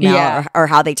tone in their email or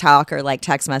how they talk or like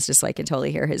text messages, so I can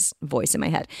totally hear his voice in my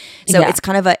head. So it's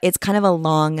kind of a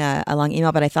long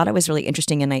email, but I thought it was really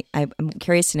interesting, and I'm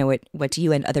curious to know what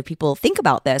you and other people think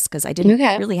about this, because I didn't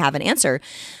really have an answer.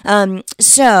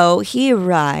 So he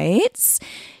writes,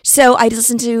 so I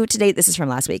listened to today, this is from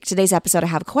last week, today's episode, I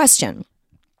have a question.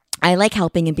 I like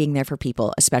helping and being there for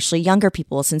people, especially younger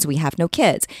people, since we have no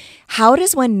kids. How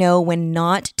does one know when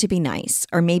not to be nice,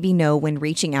 or maybe know when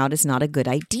reaching out is not a good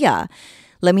idea?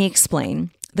 Let me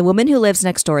explain. The woman who lives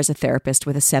next door is a therapist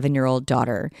with a 7-year-old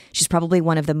daughter. She's probably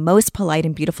one of the most polite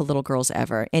and beautiful little girls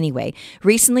ever. Anyway,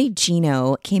 recently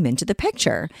Gino came into the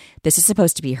picture. This is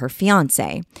supposed to be her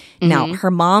fiance. Mm-hmm. Now, her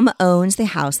mom owns the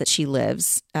house that she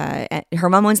lives. Her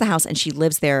mom owns the house and she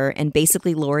lives there. And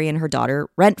basically, Lori and her daughter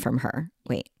rent from her.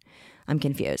 Wait, I'm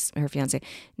confused. Her fiance.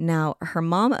 Now, her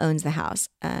mom owns the house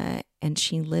and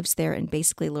she lives there. And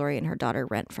basically, Lori and her daughter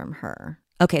rent from her.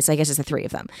 Okay, so I guess it's the three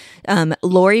of them.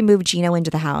 Lori moved Gino into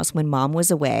the house when mom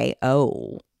was away.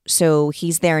 Oh, so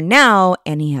he's there now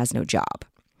and he has no job.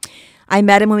 I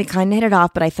met him when we kind of hit it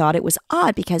off, but I thought it was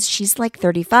odd because she's like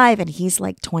 35 and he's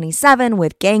like 27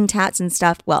 with gang tats and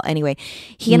stuff. Well, anyway,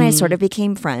 he and I sort of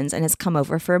became friends and has come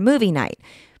over for a movie night.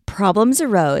 Problems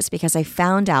arose because I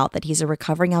found out that he's a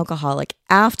recovering alcoholic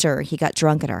after he got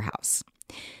drunk at our house.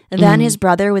 Then his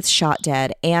brother was shot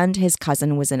dead and his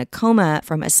cousin was in a coma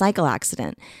from a cycle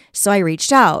accident. So I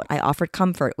reached out. I offered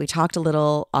comfort. We talked a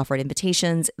little, offered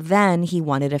invitations. Then he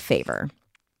wanted a favor.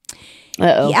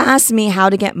 Uh-oh. He asked me how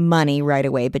to get money right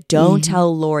away, but don't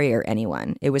tell Lori or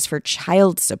anyone. It was for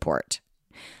child support.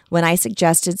 When I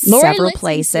suggested several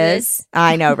places,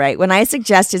 I know, right? When I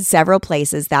suggested several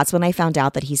places, that's when I found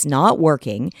out that he's not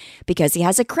working because he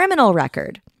has a criminal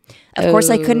record. Of course,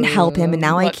 I couldn't help him, and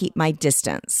now I keep my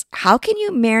distance. How can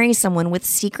you marry someone with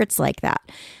secrets like that?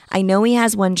 I know he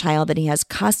has one child that he has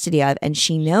custody of, and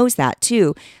she knows that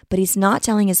too, but he's not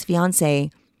telling his fiance.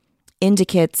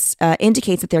 Indicates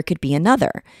that there could be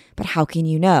another. But how can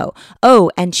you know?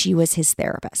 Oh, and she was his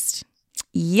therapist.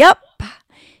 Yep.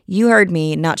 You heard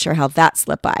me. Not sure how that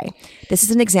slipped by. This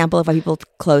is an example of how people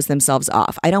close themselves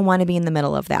off. I don't want to be in the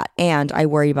middle of that. And I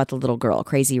worry about the little girl.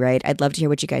 Crazy, right? I'd love to hear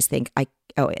what you guys think.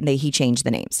 He changed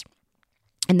the names.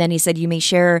 And then he said, you may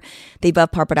share the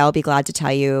above part, but I'll be glad to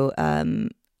tell you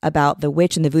about the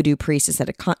witch and the voodoo priestess at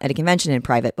a convention in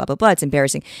private, blah, blah, blah. It's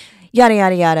embarrassing. Yada,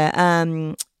 yada,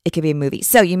 yada. It could be a movie.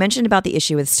 So you mentioned about the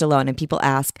issue with Stallone, and people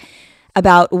ask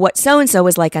about what so-and-so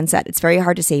was like on set. It's very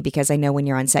hard to say because I know when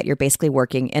you're on set, you're basically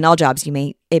working. In all jobs, you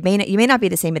may not be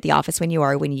the same at the office when you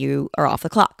are off the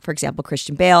clock. For example,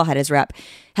 Christian Bale had a rep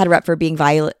for being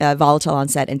volatile on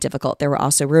set and difficult. There were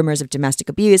also rumors of domestic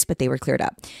abuse, but they were cleared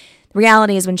up. The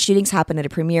reality is when shootings happen at a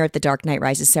premiere at The Dark Knight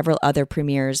Rises, several other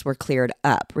premieres were cleared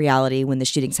up. Reality, when the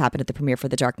shootings happened at the premiere for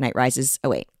The Dark Knight Rises. Oh,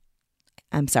 wait.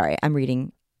 I'm sorry. I'm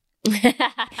reading.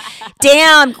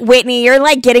 Damn, Whitney, you're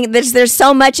like getting this. There's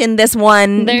so much in this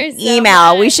one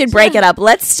email. We should break it up.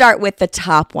 Let's start with the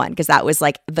top one because that was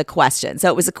like the question. So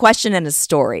it was a question and a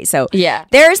story. So yeah,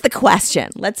 there's the question.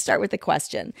 Let's start with the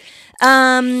question.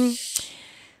 Well,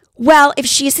 if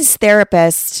she's his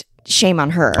therapist, shame on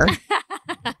her.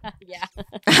 Yeah.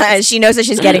 She knows what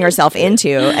she's getting herself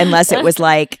into, unless it was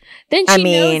like, then she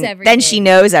knows everything. Then she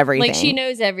knows everything. Like she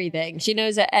knows everything. She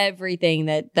knows everything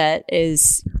that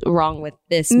is wrong with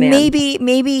this man.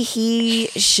 Maybe he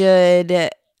should,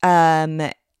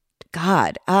 yeah,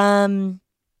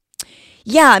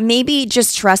 maybe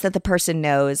just trust that the person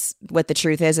knows what the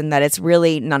truth is and that it's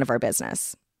really none of our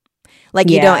business. Like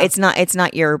you don't, it's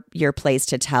not your place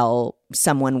to tell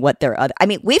someone what their other. I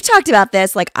mean, we've talked about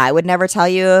this. Like, I would never tell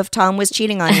you if Tom was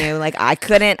cheating on you. Like, I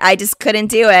just couldn't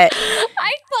do it.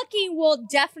 I fucking will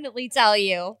definitely tell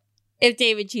you if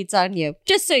David cheats on you,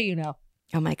 just so you know.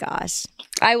 Oh my gosh,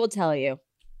 I will tell you.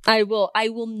 I will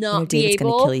not be David's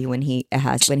able. Gonna kill you when he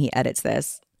edits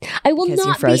this. I will because not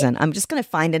you're frozen. I'm just gonna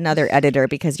find another editor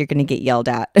because you're gonna get yelled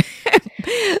at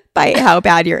by how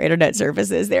bad your internet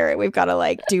service is there. We've got to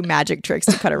like do magic tricks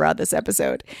to cut around this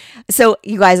episode. So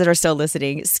you guys that are still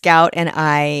listening, Scout and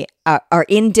I are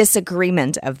in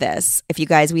disagreement of this. If you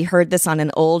guys, we heard this on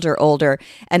an older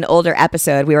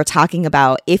episode. We were talking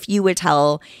about if you would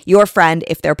tell your friend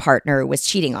if their partner was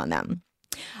cheating on them.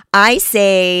 I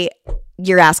say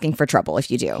you're asking for trouble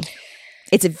if you do.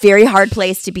 It's a very hard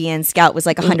place to be in. Scout was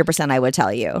like 100% I would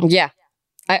tell you. Yeah,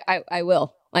 I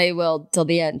will. I will till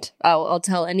the end. I'll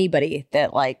tell anybody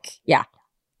that, like, yeah.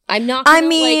 I'm not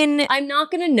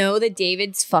gonna know that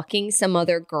David's fucking some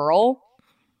other girl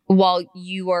while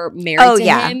you are married to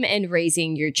him and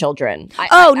raising your children.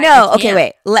 Okay,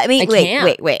 wait. Let me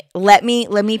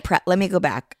go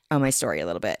back on my story a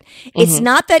little bit. Mm-hmm. It's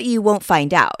not that you won't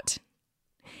find out.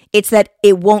 It's that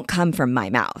it won't come from my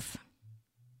mouth.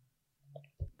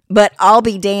 But I'll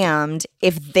be damned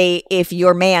if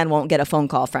your man won't get a phone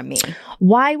call from me.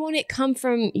 Why won't it come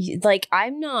from, like,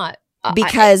 I'm not.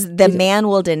 Because the man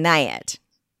will deny it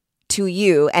to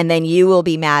you, and then you will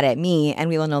be mad at me, and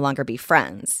we will no longer be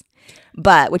friends.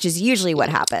 But, which is usually what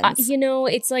happens.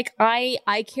 It's like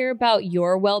I care about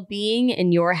your well-being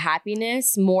and your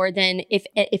happiness more than if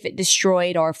it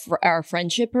destroyed our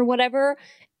friendship or whatever.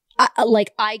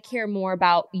 I care more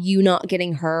about you not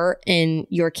getting hurt and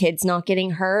your kids not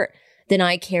getting hurt than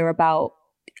I care about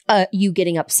you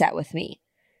getting upset with me.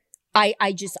 I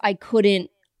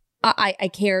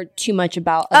care too much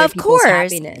about other people's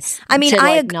happiness. I mean,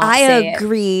 I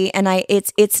agree, and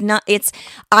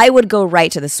I would go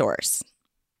right to the source.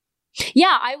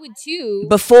 Yeah, I would too.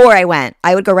 Before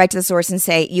I would go right to the source and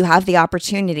say, you have the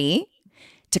opportunity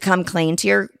to come clean to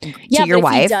your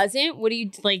wife. If he doesn't, what do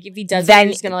you like? If he doesn't, then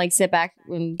you're just gonna like sit back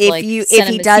and if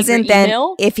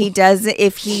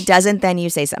he doesn't, then you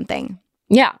say something.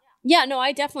 Yeah. No,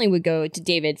 I definitely would go to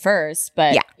David first,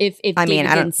 but if I mean,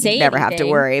 I don't never have to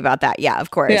worry about that. Yeah,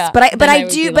 of course. Yeah, but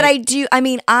I do. I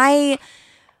mean,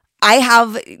 I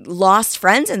have lost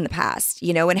friends in the past,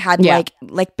 and had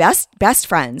like best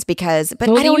friends because, but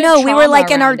I don't know. We were like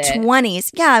in our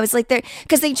 20s. Yeah, I was like there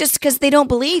because they don't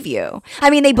believe you. I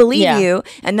mean, they believe you,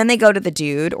 and then they go to the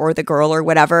dude or the girl or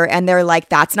whatever, and they're like,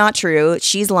 "That's not true.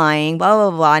 She's lying." Blah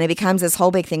blah blah, and it becomes this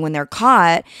whole big thing when they're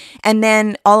caught, and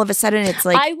then all of a sudden it's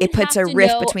like it puts a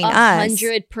rift between us.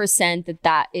 100%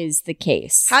 that is the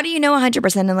case. How do you know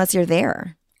 100% unless you're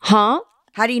there? Huh?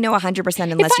 How do you know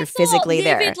 100% unless you're physically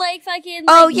there? Like fucking.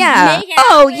 Oh like, yeah. make out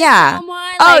Oh with yeah.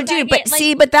 someone, Oh like, dude, fucking, but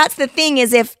see, but that's the thing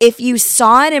is if you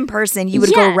saw it in person, you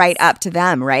would go right up to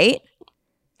them, right?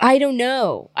 I don't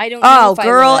know. Oh,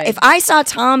 girl, if I saw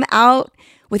Tom out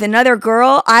with another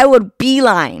girl, I would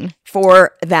beeline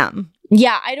for them.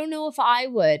 Yeah, I don't know if I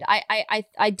would.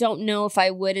 I don't know if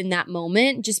I would in that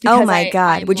moment. Just because. Oh my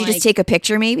God! Would you just take a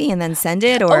picture maybe and then send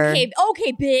it? Or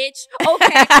okay, bitch.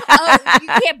 Okay, oh, you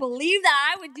can't believe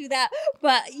that I would do that,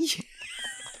 but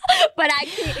I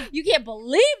can't. You can't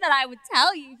believe that I would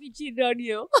tell you if he cheated on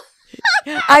you.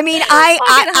 I mean,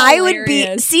 I would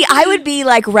be. See, I would be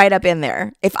like right up in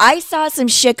there. If I saw some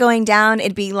shit going down,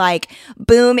 it'd be like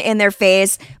boom in their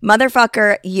face,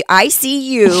 motherfucker. I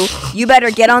see you. You better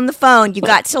get on the phone. You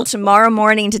got till tomorrow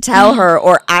morning to tell her,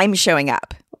 or I'm showing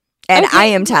up, and I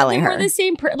am telling her. We're the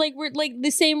same. We're like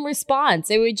the same response.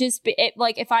 It would just be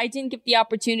like if I didn't get the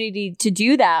opportunity to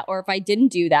do that, or if I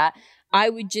didn't do that. I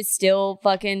would just still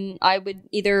I would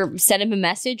either send him a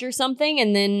message or something,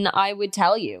 and then I would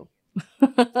tell you.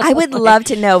 I would love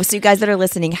to know. So you guys that are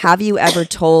listening, have you ever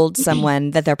told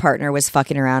someone that their partner was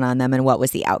fucking around on them and what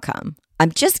was the outcome?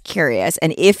 I'm just curious.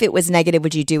 And if it was negative,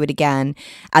 would you do it again?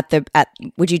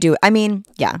 Would you do it? I mean,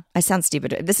 yeah, I sound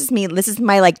stupid. This is me. This is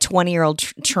my like 20-year-old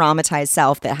traumatized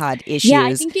self that had issues. Yeah,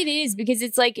 I think it is because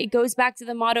it's like it goes back to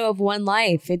the motto of one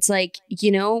life. It's like,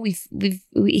 you know,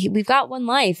 we've got one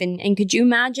life, and could you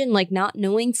imagine like not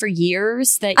knowing for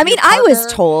years that? I mean, I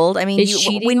was told. I mean,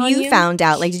 when you you found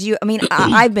out, like, did you? I mean,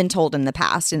 I've been told in the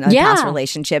past in past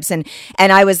relationships, and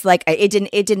I was like, it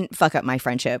didn't fuck up my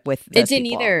friendship with those didn't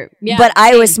people. either. Yeah. But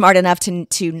I was smart enough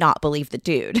to not believe the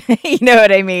dude. You know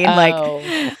what I mean? Like,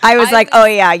 I was like, oh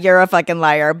yeah, you're a fucking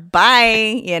liar.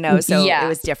 Bye. You know, so it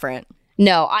was different.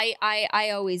 No,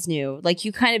 I always knew. Like,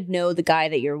 you kind of know the guy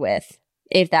that you're with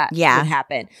if that would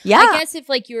happen. Yeah. I guess if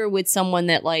like you were with someone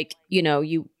that like, you know,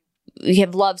 you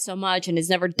have loved so much and has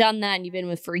never done that and you've been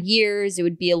with for years, it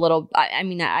would be a little, I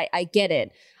mean, I get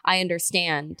it. I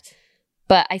understand.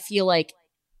 But I feel like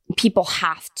people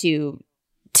have to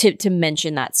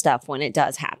mention that stuff when it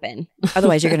does happen.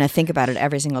 Otherwise, you're going to think about it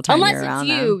every single time Unless you're around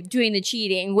it's them. you doing the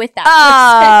cheating with that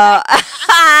person.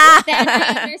 Then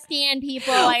I understand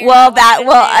people.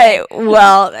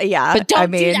 Yeah. But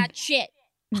don't do that shit.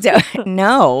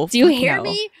 No. Do you hear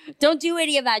me? Don't do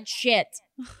any of that shit.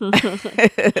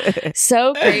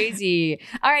 So crazy.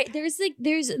 All right, there's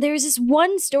this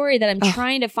one story that I'm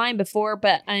trying to find before,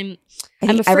 but I'm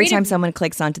afraid every time someone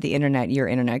clicks onto the internet, your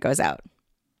internet goes out.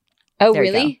 Oh, there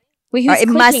really? Wait, who's it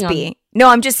must be. On? No,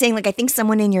 I'm just saying, like, I think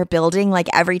someone in your building, like,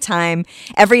 every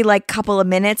like couple of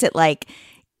minutes, it like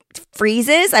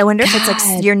freezes. I wonder if it's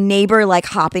like your neighbor like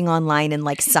hopping online and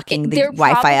like sucking the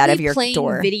Wi-Fi out of your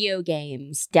door. Video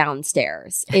games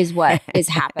downstairs is what is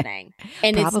happening,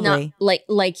 and probably. It's not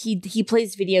like he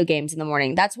plays video games in the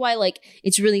morning. That's why like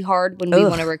it's really hard when we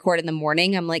want to record in the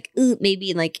morning. I'm like,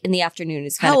 maybe like in the afternoon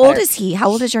is kind of. How old is he? How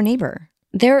old is your neighbor?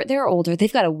 They're older.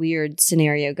 They've got a weird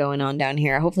scenario going on down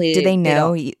here. Hopefully, do they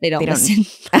know? They don't listen.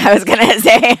 I was gonna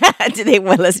say, do they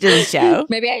listen to the show?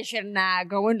 Maybe I shouldn't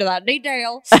go into that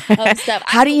detail of stuff.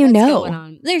 How do you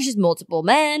know? There's just multiple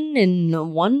men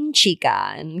and one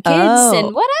chica and kids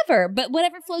and whatever. But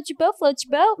whatever floats your boat,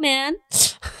 man.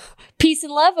 Peace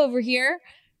and love over here.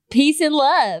 Peace and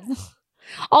love.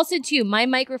 Also, too, my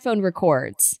microphone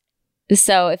records.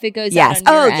 So if it goes out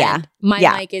on your end,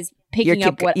 my mic is picking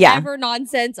up whatever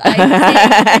nonsense I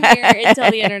say here until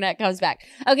the internet comes back.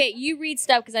 Okay, you read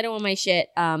stuff because I don't want my shit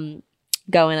going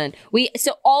on.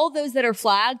 So all those that are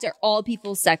flagged are all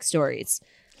people's sex stories.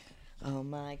 Oh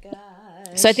my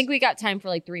gosh. So I think we got time for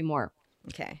like 3 more.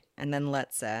 Okay, and then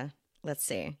let's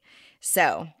see.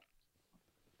 So,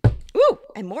 ooh,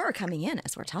 and more are coming in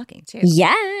as we're talking too.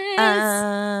 Yes.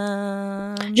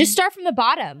 Just start from the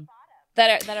bottom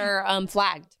that are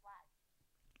flagged.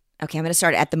 Okay, I'm going to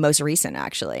start at the most recent,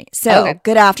 actually. So,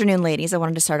 Good afternoon, ladies. I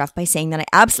wanted to start off by saying that I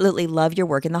absolutely love your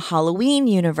work in the Halloween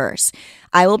universe.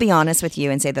 I will be honest with you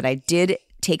and say that I did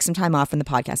take some time off from the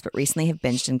podcast, but recently have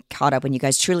binged and caught up when you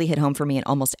guys truly hit home for me in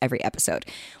almost every episode.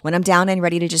 When I'm down and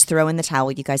ready to just throw in the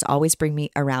towel, you guys always bring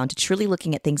me around to truly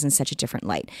looking at things in such a different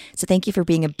light. So thank you for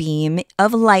being a beam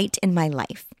of light in my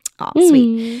life. Oh,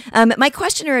 sweet. My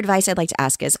question or advice I'd like to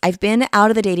ask is, I've been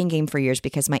out of the dating game for years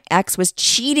because my ex was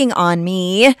cheating on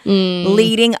me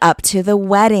leading up to the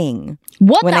wedding.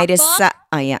 What when the fuck?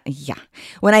 Yeah.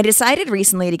 When I decided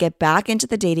recently to get back into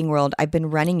the dating world, I've been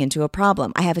running into a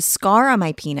problem. I have a scar on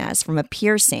my penis from a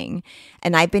piercing,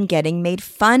 and I've been getting made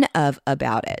fun of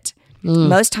about it.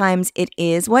 Most times it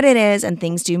is what it is and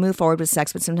things do move forward with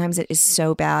sex, but sometimes it is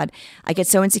so bad. I get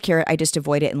so insecure, I just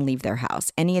avoid it and leave their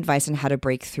house. Any advice on how to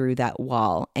break through that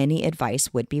wall? Any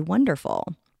advice would be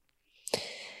wonderful.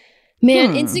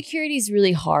 Man, insecurity is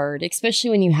really hard,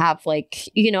 especially when you have like,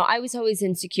 I was always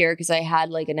insecure because I had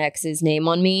like an ex's name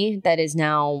on me that is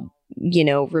now,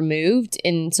 removed.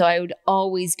 And so I would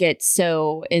always get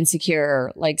so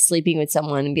insecure, like sleeping with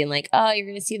someone and being like, oh, you're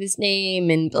going to see this name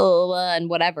and blah, blah, blah, and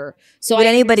whatever. So would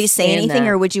anybody say anything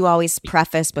or would you always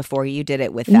preface before you did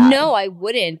it with that? No, I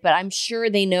wouldn't, but I'm sure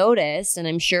they noticed and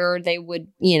I'm sure they would,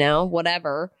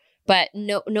 whatever. But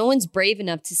no one's brave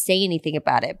enough to say anything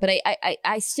about it. But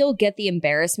I still get the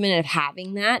embarrassment of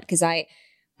having that because I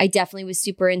definitely was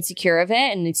super insecure of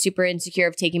it and super insecure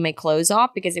of taking my clothes off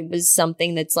because it was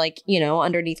something that's like,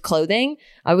 underneath clothing.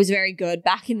 I was very good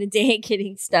back in the day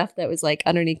getting stuff that was like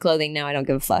underneath clothing. Now I don't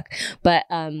give a fuck. But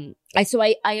I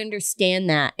understand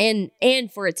that.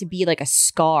 And for it to be like a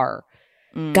scar,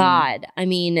 God, I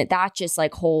mean, that just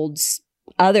like holds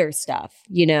other stuff,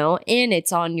 and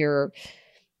it's on your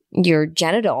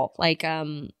genital, like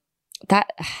that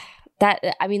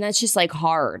I mean that's just like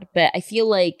hard. But I feel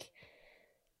like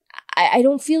I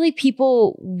don't feel like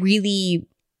people really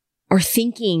are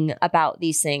thinking about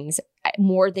these things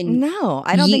more than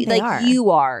I don't think they are. You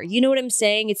are, you know what I'm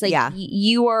saying? It's like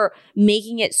you are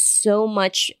making it so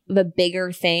much of a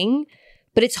bigger thing,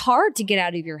 but it's hard to get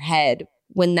out of your head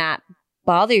when that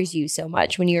bothers you so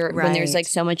much, when there's like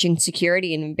so much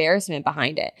insecurity and embarrassment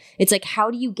behind it. It's like,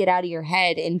 how do you get out of your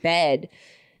head in bed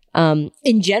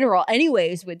in general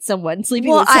anyways with someone sleeping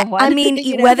with someone? I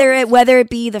mean whether it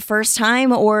be the first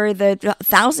time or the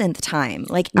 1,000th time,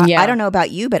 like I don't know about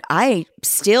you, but I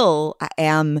still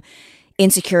am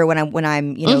insecure when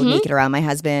I'm naked around my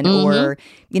husband or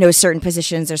certain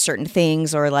positions or certain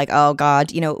things, or like, oh God,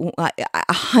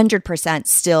 100%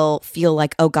 still feel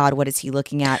like, oh God, what is he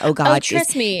looking at? Oh God,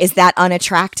 trust me, is that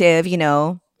unattractive?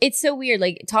 It's so weird.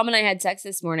 Like Tom and I had sex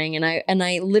this morning and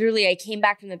I literally came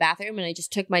back from the bathroom and I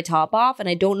just took my top off, and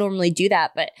I don't normally do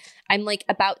that, but I'm like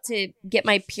about to get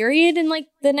my period in like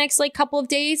the next like couple of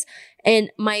days,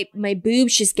 and my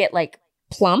boobs just get like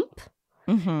plump.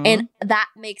 And that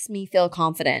makes me feel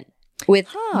confident with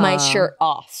my shirt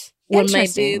off when my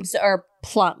boobs are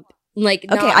plump. Like,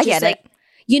 okay, I get it.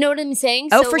 You know what I'm saying?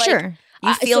 Oh, so for sure.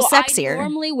 You feel sexier. I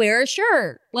normally wear a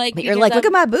shirt. Like, but you're like, look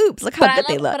at my boobs. Look how good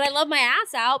they look. But I love my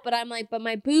ass out. But I'm like, but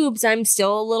my boobs, I'm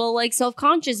still a little like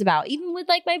self-conscious about. Even with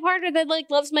like my partner that like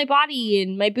loves my body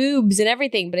and my boobs and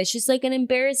everything. But it's just like an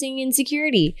embarrassing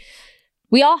insecurity.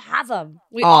 We all have them.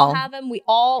 We all have them. We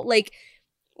all like,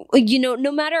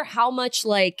 no matter how much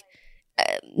like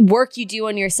work you do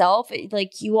on yourself,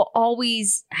 like you will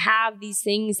always have these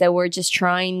things that we're just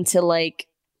trying to like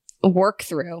work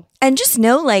through. And just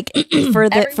know, like, for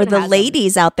the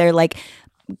ladies out there, like,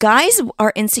 guys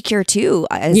are insecure too,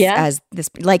 as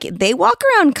this, like, they walk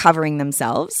around covering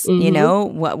themselves,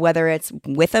 whether it's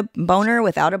with a boner,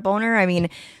 without a boner. I mean,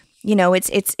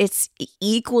 it's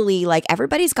equally like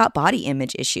everybody's got body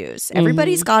image issues.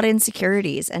 Everybody's got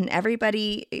insecurities, and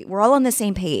we're all on the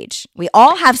same page. We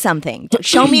all have something.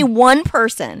 Show me one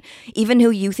person, even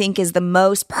who you think is the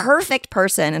most perfect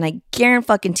person, and I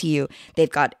guarantee you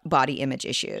they've got body image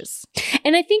issues.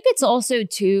 And I think it's also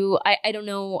too, I don't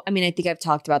know. I mean, I think I've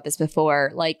talked about this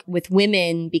before, like with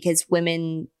women, because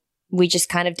women, we just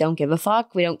kind of don't give a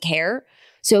fuck. We don't care.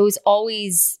 So it was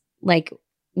always like,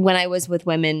 when I was with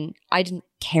women, I didn't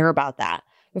care about that.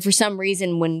 But for some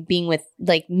reason, when being with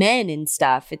like men and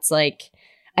stuff, it's like,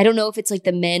 I don't know if it's like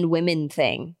the men-women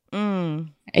thing.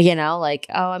 Like,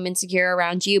 oh, I'm insecure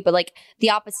around you. But like the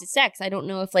opposite sex, I don't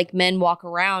know if like men walk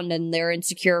around and they're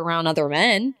insecure around other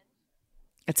men.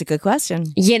 That's a good question.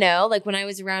 Like when I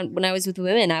was with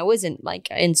women, I wasn't like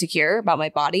insecure about my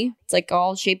body. It's like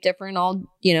all shaped different, all,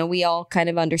 we all kind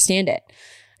of understand it.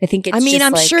 I think it's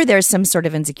I'm sure there's some sort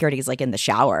of insecurities like in the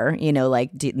shower, like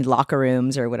locker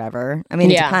rooms or whatever. I mean,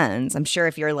 it depends. I'm sure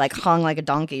if you're like hung like a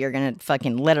donkey, you're going to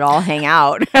fucking let it all hang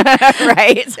out.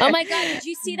 Right? Oh my God. Did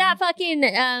you see that fucking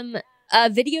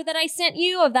video that I sent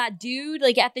you of that dude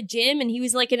like at the gym, and he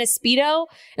was like in a Speedo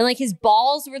and like his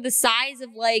balls were the size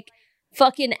of like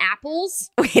fucking apples?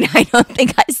 Wait, I don't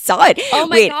think I saw it. Oh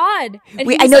my God.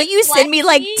 Wait, I know like you send me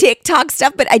like TikTok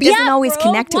stuff, but I doesn't always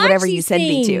connect to whatever you send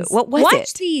me to. What was it?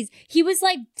 Watch these. He was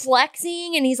like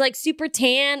flexing and he's like super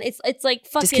tan. It's like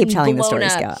fucking just keep telling the story,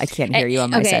 Scott. I can't hear you on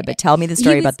my side, but tell me the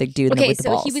story about the dude with the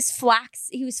balls. He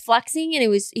was flexing and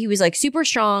he was like super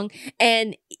strong,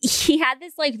 and he had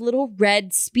this like little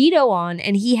red Speedo on,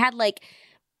 and he had like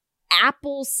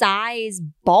apple size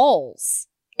balls.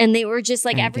 And they were just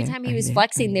like, every time he was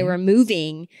flexing, they were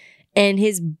moving. and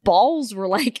his balls were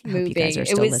like I hope you moving. guys are It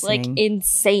still was listening. like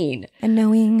insane. And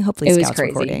knowing, hopefully, It was Scout's crazy.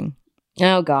 recording.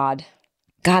 Oh God.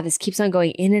 God, this keeps on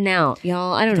going in and out.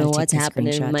 Y'all, I don't know Gotta what's take the happening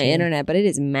with screenshot, my too. internet, but it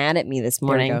is mad at me this There we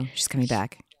morning. go. She's coming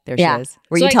back. There Yeah. she is.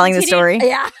 Were So you I telling the continued- story?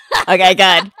 Yeah. Okay,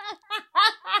 good.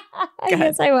 I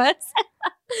guess I was.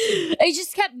 It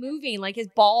just kept moving. Like his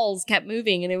balls kept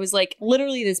moving. And it was like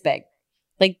literally this big.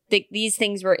 Like these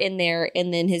things were in there.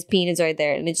 And then his penis right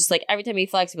there. And it's just like every time he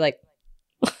flexed, he'd be like,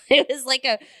 it was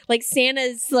like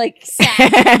Santa's like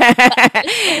sack.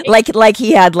 like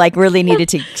he had like really needed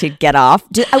to get off.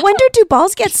 I wonder, do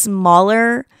balls get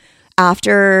smaller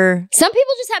after? Some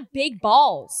people just have big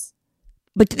balls.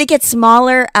 But do they get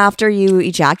smaller after you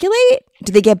ejaculate?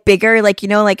 Do they get bigger? Like, you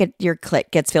know, like your clit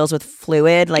gets filled with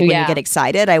fluid, like when you get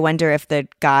excited. I wonder if the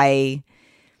guy.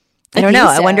 I don't know.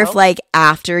 So. I wonder if like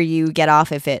after you get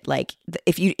off, if it like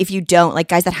if you don't, like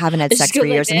guys that haven't had sex for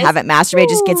years and haven't masturbated,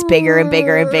 just gets bigger and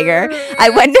bigger and bigger. I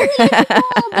wonder.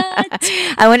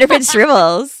 I wonder if it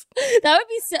shrivels. That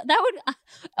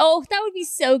would be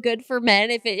so good for men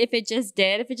if it just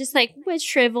did. If it just like was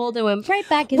shriveled and went right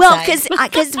back inside. Well,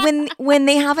 because when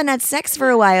they haven't had sex for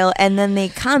a while and then they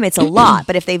come, it's a lot.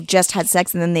 But if they've just had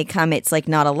sex and then they come, it's like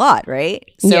not a lot, right?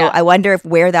 So Yeah. I wonder if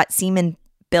where that semen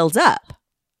builds up.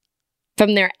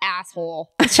 From their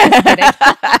asshole. Just kidding.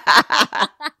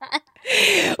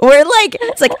 We're like,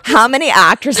 it's like, how many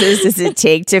actresses does it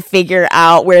take to figure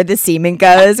out where the semen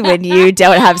goes when you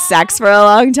don't have sex for a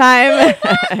long time?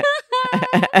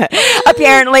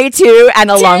 Apparently 2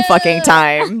 and a long fucking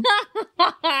time.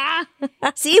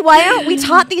 See, why aren't we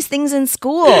taught these things in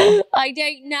school? I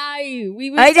don't know.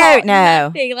 We were I don't taught know.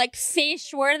 nothing. Like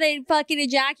fish, where do they fucking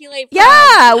ejaculate from?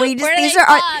 Yeah, we just Where do these they are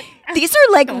fuck? these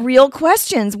are like real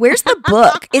questions. Where's the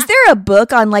book? Is there a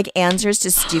book on like answers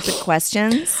to stupid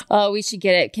questions? Oh, we should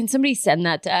get it. Can somebody send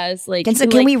that to us? Like,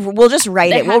 We'll just write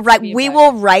there it. We'll has to write be a we book.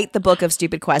 will write the book of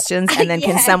stupid questions, and then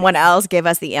can Yes. someone else give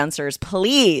us the answers,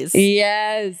 please?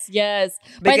 Yes. By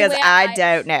the Because way, I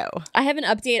don't know. I have an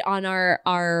update on our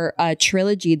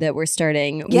trilogy that we're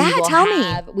starting. Yeah, tell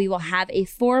me. We will have a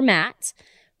format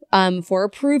for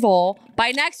approval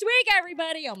by next week,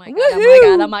 everybody. Oh my god,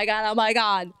 Woohoo. oh my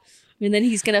god. And then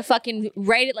he's gonna fucking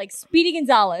write it like Speedy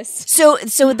Gonzalez. So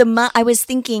the month I was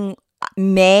thinking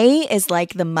May is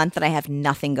like the month that I have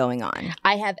nothing going on.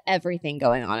 I have everything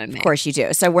going on in May. Of course you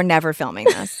do. So we're never filming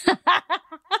this.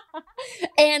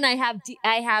 And I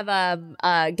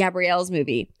have Gabrielle's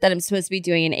movie that I'm supposed to be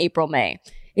doing in April, May.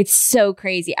 It's so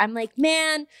crazy. I'm like,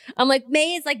 May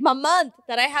is like my month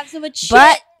that I have so much shit.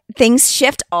 But things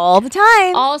shift all the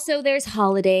time. Also, there's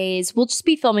holidays. We'll just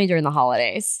be filming during the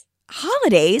holidays.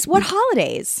 Holidays? What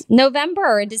holidays?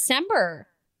 November and December.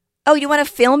 Oh, you want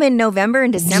to film in November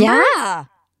and December? Yeah.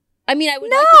 I mean, I would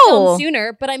like to film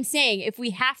sooner, but I'm saying if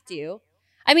we have to.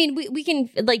 I mean, we can,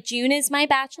 like, June is my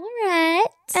bachelorette.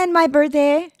 And my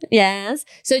birthday. Yes.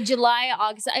 So July,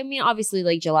 August. I mean, obviously,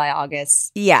 like, July,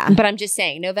 August. Yeah. But I'm just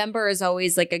saying, November is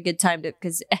always, like, a good time to,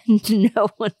 because no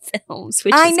one films,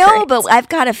 which I is know, great. but I've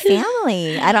got a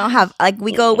family. I don't have, like,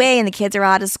 we go away and the kids are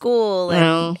out of school. And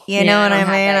Oh, you yeah, know I what don't I have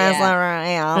mean? that It's yet. like,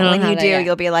 you know, I don't when you have that do, yet.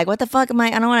 you'll be like, what the fuck am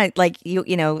I don't want to, like,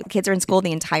 you know, kids are in school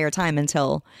the entire time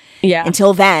until Yeah.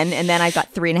 then. And then I've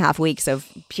got 3.5 weeks of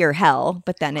pure hell.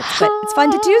 But then it's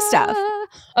fun to do stuff.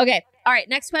 Okay. All right.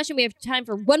 Next question. We have time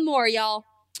for one more, y'all.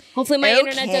 Hopefully my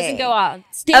internet Okay. doesn't go out.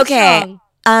 Stay Okay.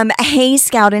 strong. Hey,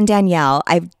 Scout and Danielle.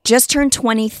 I've just turned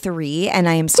 23 and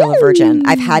I am still a virgin.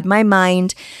 I've had it in my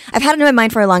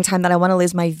mind for a long time that I want to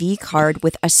lose my V card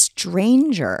with a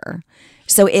stranger.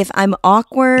 So if I'm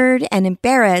awkward and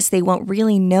embarrassed, they won't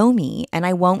really know me and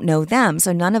I won't know them.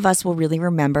 So none of us will really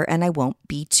remember and I won't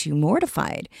be too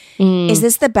mortified. Is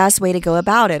this the best way to go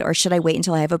about it? Or should I wait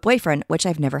until I have a boyfriend, which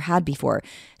I've never had before?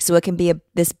 So it can be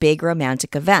this big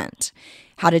romantic event.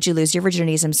 How did you lose your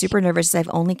virginities? I'm super nervous. I've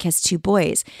only kissed 2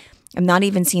 boys. I've not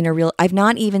even seen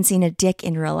a dick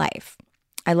in real life.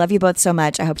 I love you both so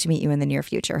much. I hope to meet you in the near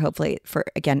future. Hopefully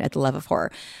at the Love of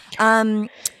Horror.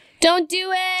 Don't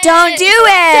do it. Don't do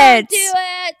Don't it. do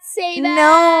it. Save it.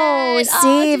 No,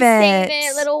 save Save it.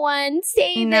 it, little one.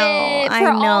 Save No, it. I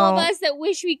For all of know. us that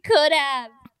wish we could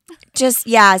have. Just,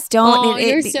 yes, don't. Oh,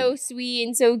 you're so sweet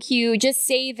and so cute. Just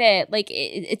save it. Like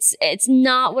it's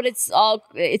not what it's all.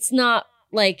 It's not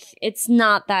like it's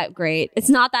not that great. It's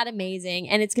not that amazing,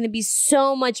 and it's going to be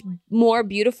so much more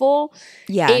beautiful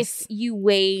Yes. if you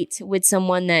wait with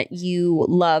someone that you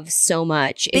love so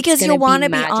much. It's Because gonna you'll want to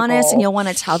be magical. honest and you'll want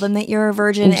to tell them that you're a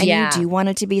virgin and Yeah. you do want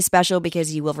it to be special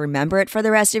because you will remember it for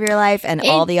the rest of your life and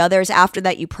all the others after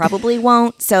that you probably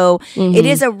won't. So it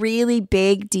is a really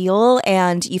big deal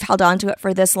and you've held on to it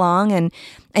for this long and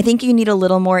I think you need a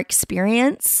little more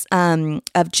experience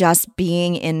of just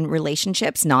being in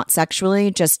relationships, not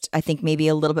sexually, just I think maybe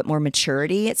a little bit more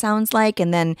maturity, it sounds like.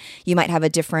 And then you might have a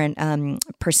different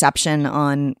perception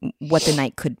on what the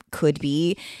night could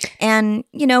be. And,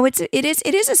 you know, it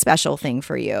is a special thing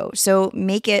for you. So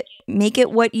make it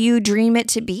what you dream it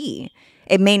to be.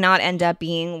 It may not end up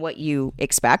being what you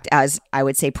expect, as I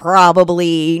would say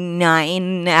probably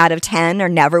 9 out of 10 are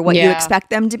never what you expect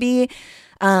them to be.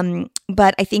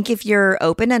 But I think if you're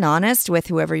open and honest with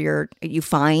whoever you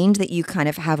find that you kind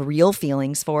of have real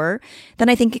feelings for, then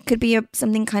I think it could be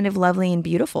something kind of lovely and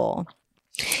beautiful.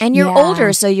 And you're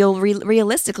older, so you'll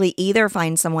realistically either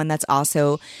find someone that's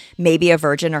also maybe a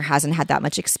virgin or hasn't had that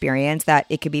much experience, that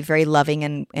it could be very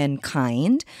loving and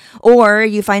kind, or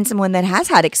you find someone that has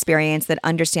had experience, that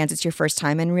understands it's your first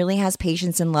time and really has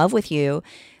patience and love with you,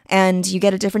 and you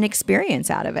get a different experience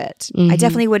out of it. I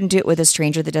definitely wouldn't do it with a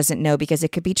stranger that doesn't know, because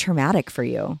it could be traumatic for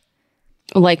you.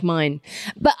 Like mine.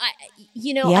 But I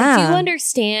do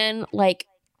understand, like,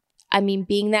 I mean,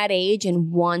 being that age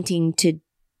and wanting to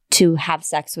have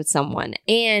sex with someone,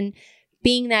 and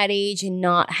being that age and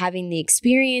not having the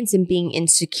experience and being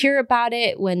insecure about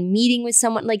it when meeting with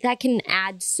someone, like, that can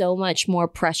add so much more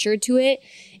pressure to it.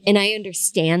 And I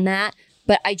understand that,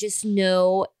 but I just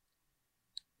know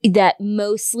that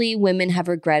mostly women have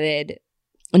regretted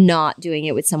not doing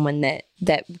it with someone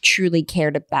that truly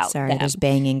cared about them. There's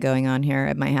banging going on here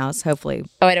at my house. Hopefully.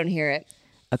 Oh, I don't hear it.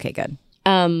 Okay, good.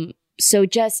 So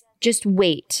just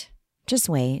wait. Just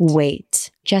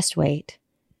wait. Just wait.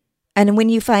 And when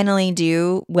you finally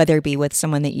do, whether it be with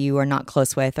someone that you are not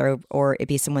close with, or it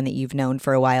be someone that you've known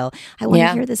for a while, I want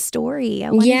to hear the story.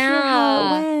 I want to hear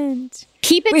how it went.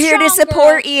 Keep it. We're here to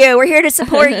support you. We're here to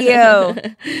support you.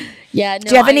 Yeah. No,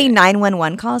 do you have any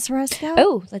 911 calls for us, though?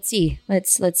 Oh, let's see.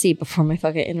 Let's see before my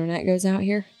fucking internet goes out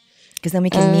here. Because then we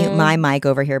can mute my mic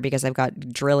over here, because I've got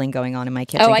drilling going on in my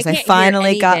kitchen. Because I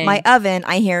finally hear got my oven.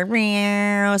 I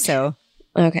hear so.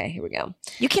 Okay, here we go.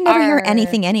 You can never hear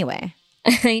anything anyway.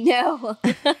 I know.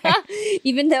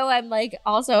 Even though I'm like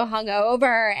also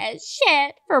hungover as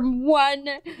shit from one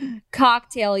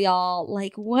cocktail, y'all.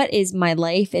 Like, what is my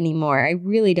life anymore? I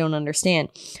really don't understand.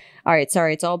 All right,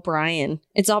 sorry. It's all Brian.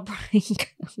 It's okay.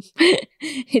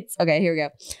 Here we go.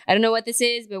 I don't know what this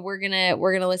is, but we're gonna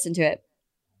listen to it.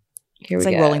 Here we go.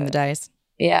 It's like rolling the dice.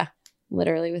 Yeah,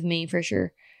 literally with me for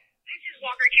sure. This is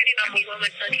Walker County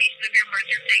 911. Location of your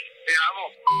emergency. Yeah, I'm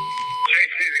on.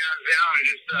 Chase these guys down and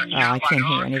just I can't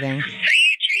hear anything. So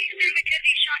you chased him because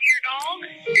he shot your dog?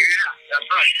 Yeah, that's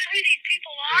right. Do you know who these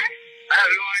people are? I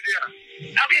have no idea.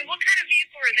 Okay, what kind of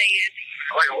vehicle are they in?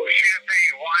 Like a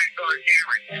champagne wine color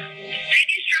Camry. They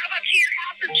just drove up to your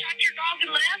house and shot your dog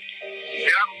and left?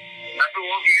 Yep, that's what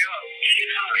woke me up. Do you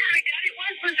know what kind of gun it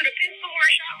was? Was it a pistol or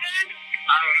a shotgun?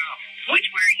 I don't know. Which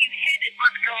way are you headed?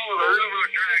 Let's go to the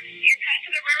railroad track. You're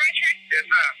passing the railroad track? Yes,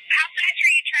 ma'am. How fast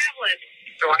are you traveling?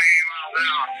 20 miles an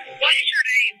hour. What is your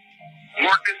name?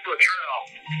 Marcus Luttrell.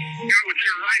 You would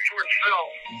your right towards Phil.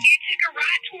 You took a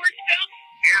right towards Phil?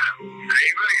 Yeah. Hey,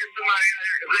 you better get somebody out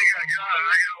here, because they got a gun and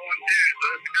I got one too, so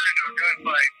this is going into a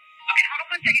gunfight. Okay, hold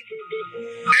on 1 second.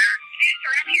 There? Yes,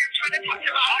 sir, I'm here trying to talk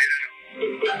to all. Yeah.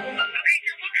 Okay,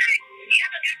 sir, what kind of, do you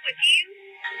have a gun with you?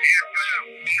 Yes, ma'am.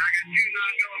 I got 2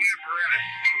 9mm Beretta.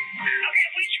 Okay,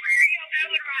 which way are y'all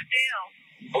going right now?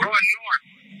 We're going north.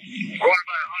 We're going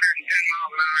about 110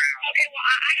 miles an hour now. Okay, well,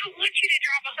 I don't want you to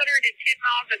drive 110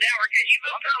 miles an hour, because you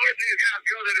must have let these guys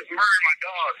go that just murdered my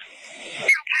dog.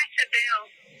 You're past the bill.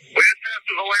 We just passed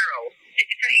the Valero.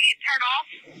 So he didn't turn off?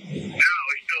 No,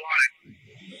 he's still on it.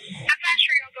 How fast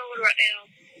are y'all going right now?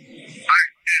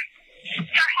 110.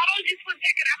 Sir, hold on just 1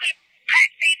 second. I'm going to pass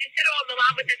Steve to sit on the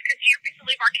line with us, because you're going to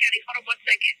leave our county. Hold on 1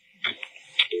 second.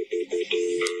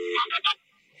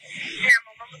 Yeah,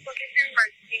 my mama's looking for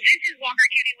emergency. This is Walker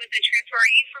County with the transfer.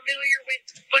 Are you familiar with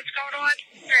what's going on?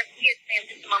 Yes, ma'am.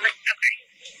 Just a moment. Okay.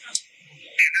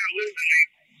 And they're listening.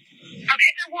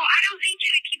 Okay, so, well, I don't need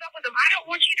you to keep up with them. I don't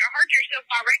want you to hurt yourself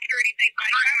by wrecking or anything. I'm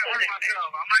not going to hurt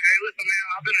myself. I'm like, hey, listen, man,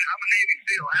 I'm a Navy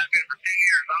SEAL. I have been for 10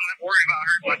 years. I'm not worried about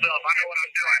hurting myself. I know what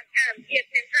I'm doing. Yes,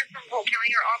 ma'am. Transfer from Polk County.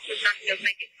 Your office is not going to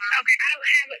make it fine. Okay, I don't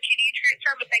have it. Can you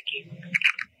transfer? But thank you.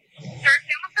 Sir,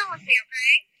 stay on the phone with me,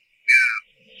 okay?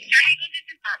 Yeah. Hang on this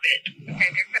department.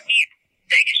 Okay,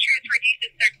 they just transferred you.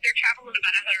 They're traveling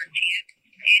about 110.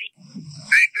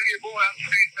 Hey, do your boy out to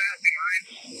speed fasting, right?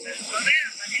 Slow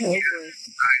down. Oh, boy.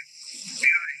 Alright.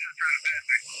 He's not trying to pass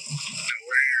me. So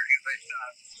we're here. If they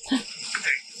stop.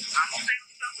 Okay. I'm going to stay on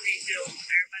somebody until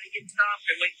everybody gets stopped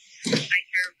and we make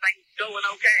sure everything's going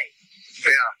okay.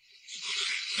 Yeah.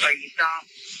 So you stop?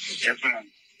 Yes, ma'am.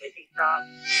 If he stops?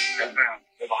 Yes, ma'am.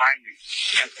 behind me.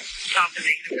 Yeah,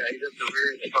 he's at the rear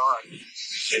of the car. He's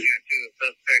got two of the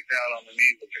suspects out on the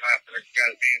knees with the glass, and he's got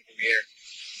his hands in the air.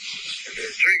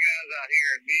 There's three guys out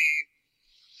here, and me,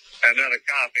 and another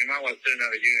cop. He might want to send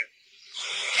another unit.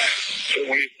 So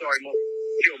when you start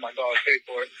kill my dog, pay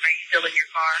for it. Are you still in your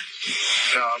car?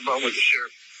 No, I'm with the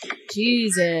sheriff.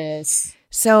 Jesus.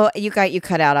 So you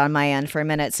cut out on my end for a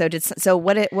minute. So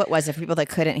what was it for people that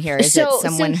couldn't hear? Is it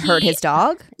someone hurt his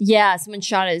dog? Yeah, someone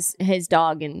shot his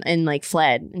dog and like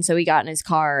fled, and so he got in his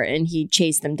car and he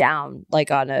chased them down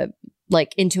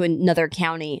into another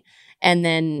county, and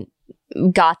then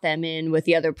got them in with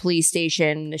the other police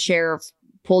station. The sheriff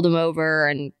pulled him over,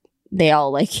 and they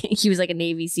all he was like a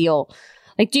Navy SEAL.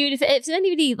 Like, dude, if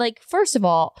anybody first of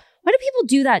all, why do people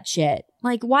do that shit?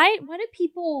 Like, why do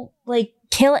people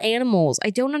kill animals? I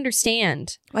don't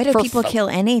understand. Why do people kill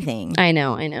anything? I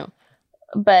know.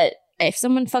 But if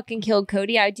someone fucking killed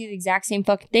Cody, I'd do the exact same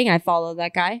fucking thing. I'd follow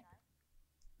that guy.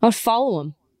 I would follow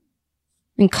him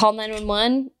and call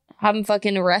 911, have him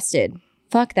fucking arrested.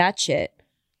 Fuck that shit.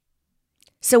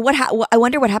 So I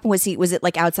wonder what happened. Was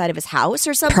it outside of his house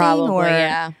or something? Probably,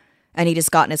 yeah. And he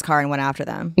just got in his car and went after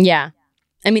them? Yeah.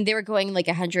 I mean, they were going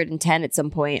 110 at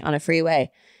some point on a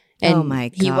freeway. And oh my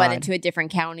God. He went into a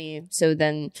different county. So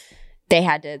then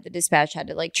the dispatch had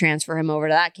to transfer him over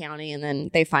to that county. And then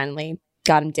they finally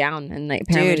got him down. And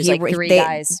apparently it was three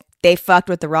guys. They fucked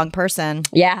with the wrong person.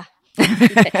 Yeah.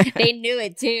 They knew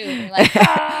it too. They're like,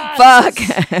 fuck.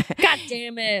 God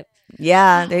damn it.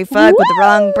 Yeah, they fucked with the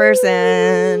wrong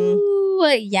person.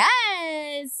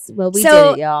 Yes. Well, we did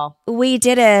it, y'all. We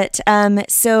did it.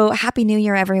 So happy New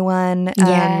Year, everyone.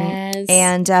 Yes.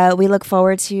 And we look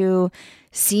forward to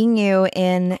seeing you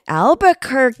in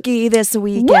Albuquerque this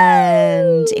weekend.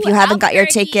 Woo! If you haven't got your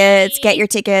tickets, get your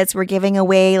tickets. We're giving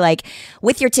away,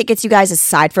 with your tickets, you guys,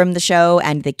 aside from the show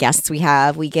and the guests we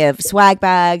have, we give swag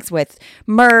bags with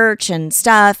merch and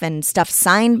stuff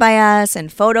signed by us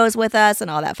and photos with us and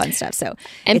all that fun stuff. So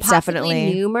it's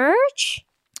definitely new merch.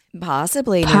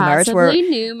 Possibly new merch.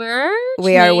 New merch.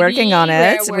 We are working on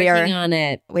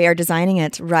it. We are designing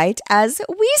it right as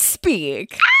we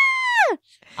speak.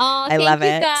 Oh, I love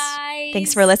it. Guys.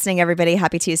 Thanks for listening, everybody.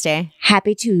 Happy Tuesday.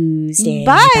 Happy Tuesday.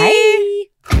 Bye.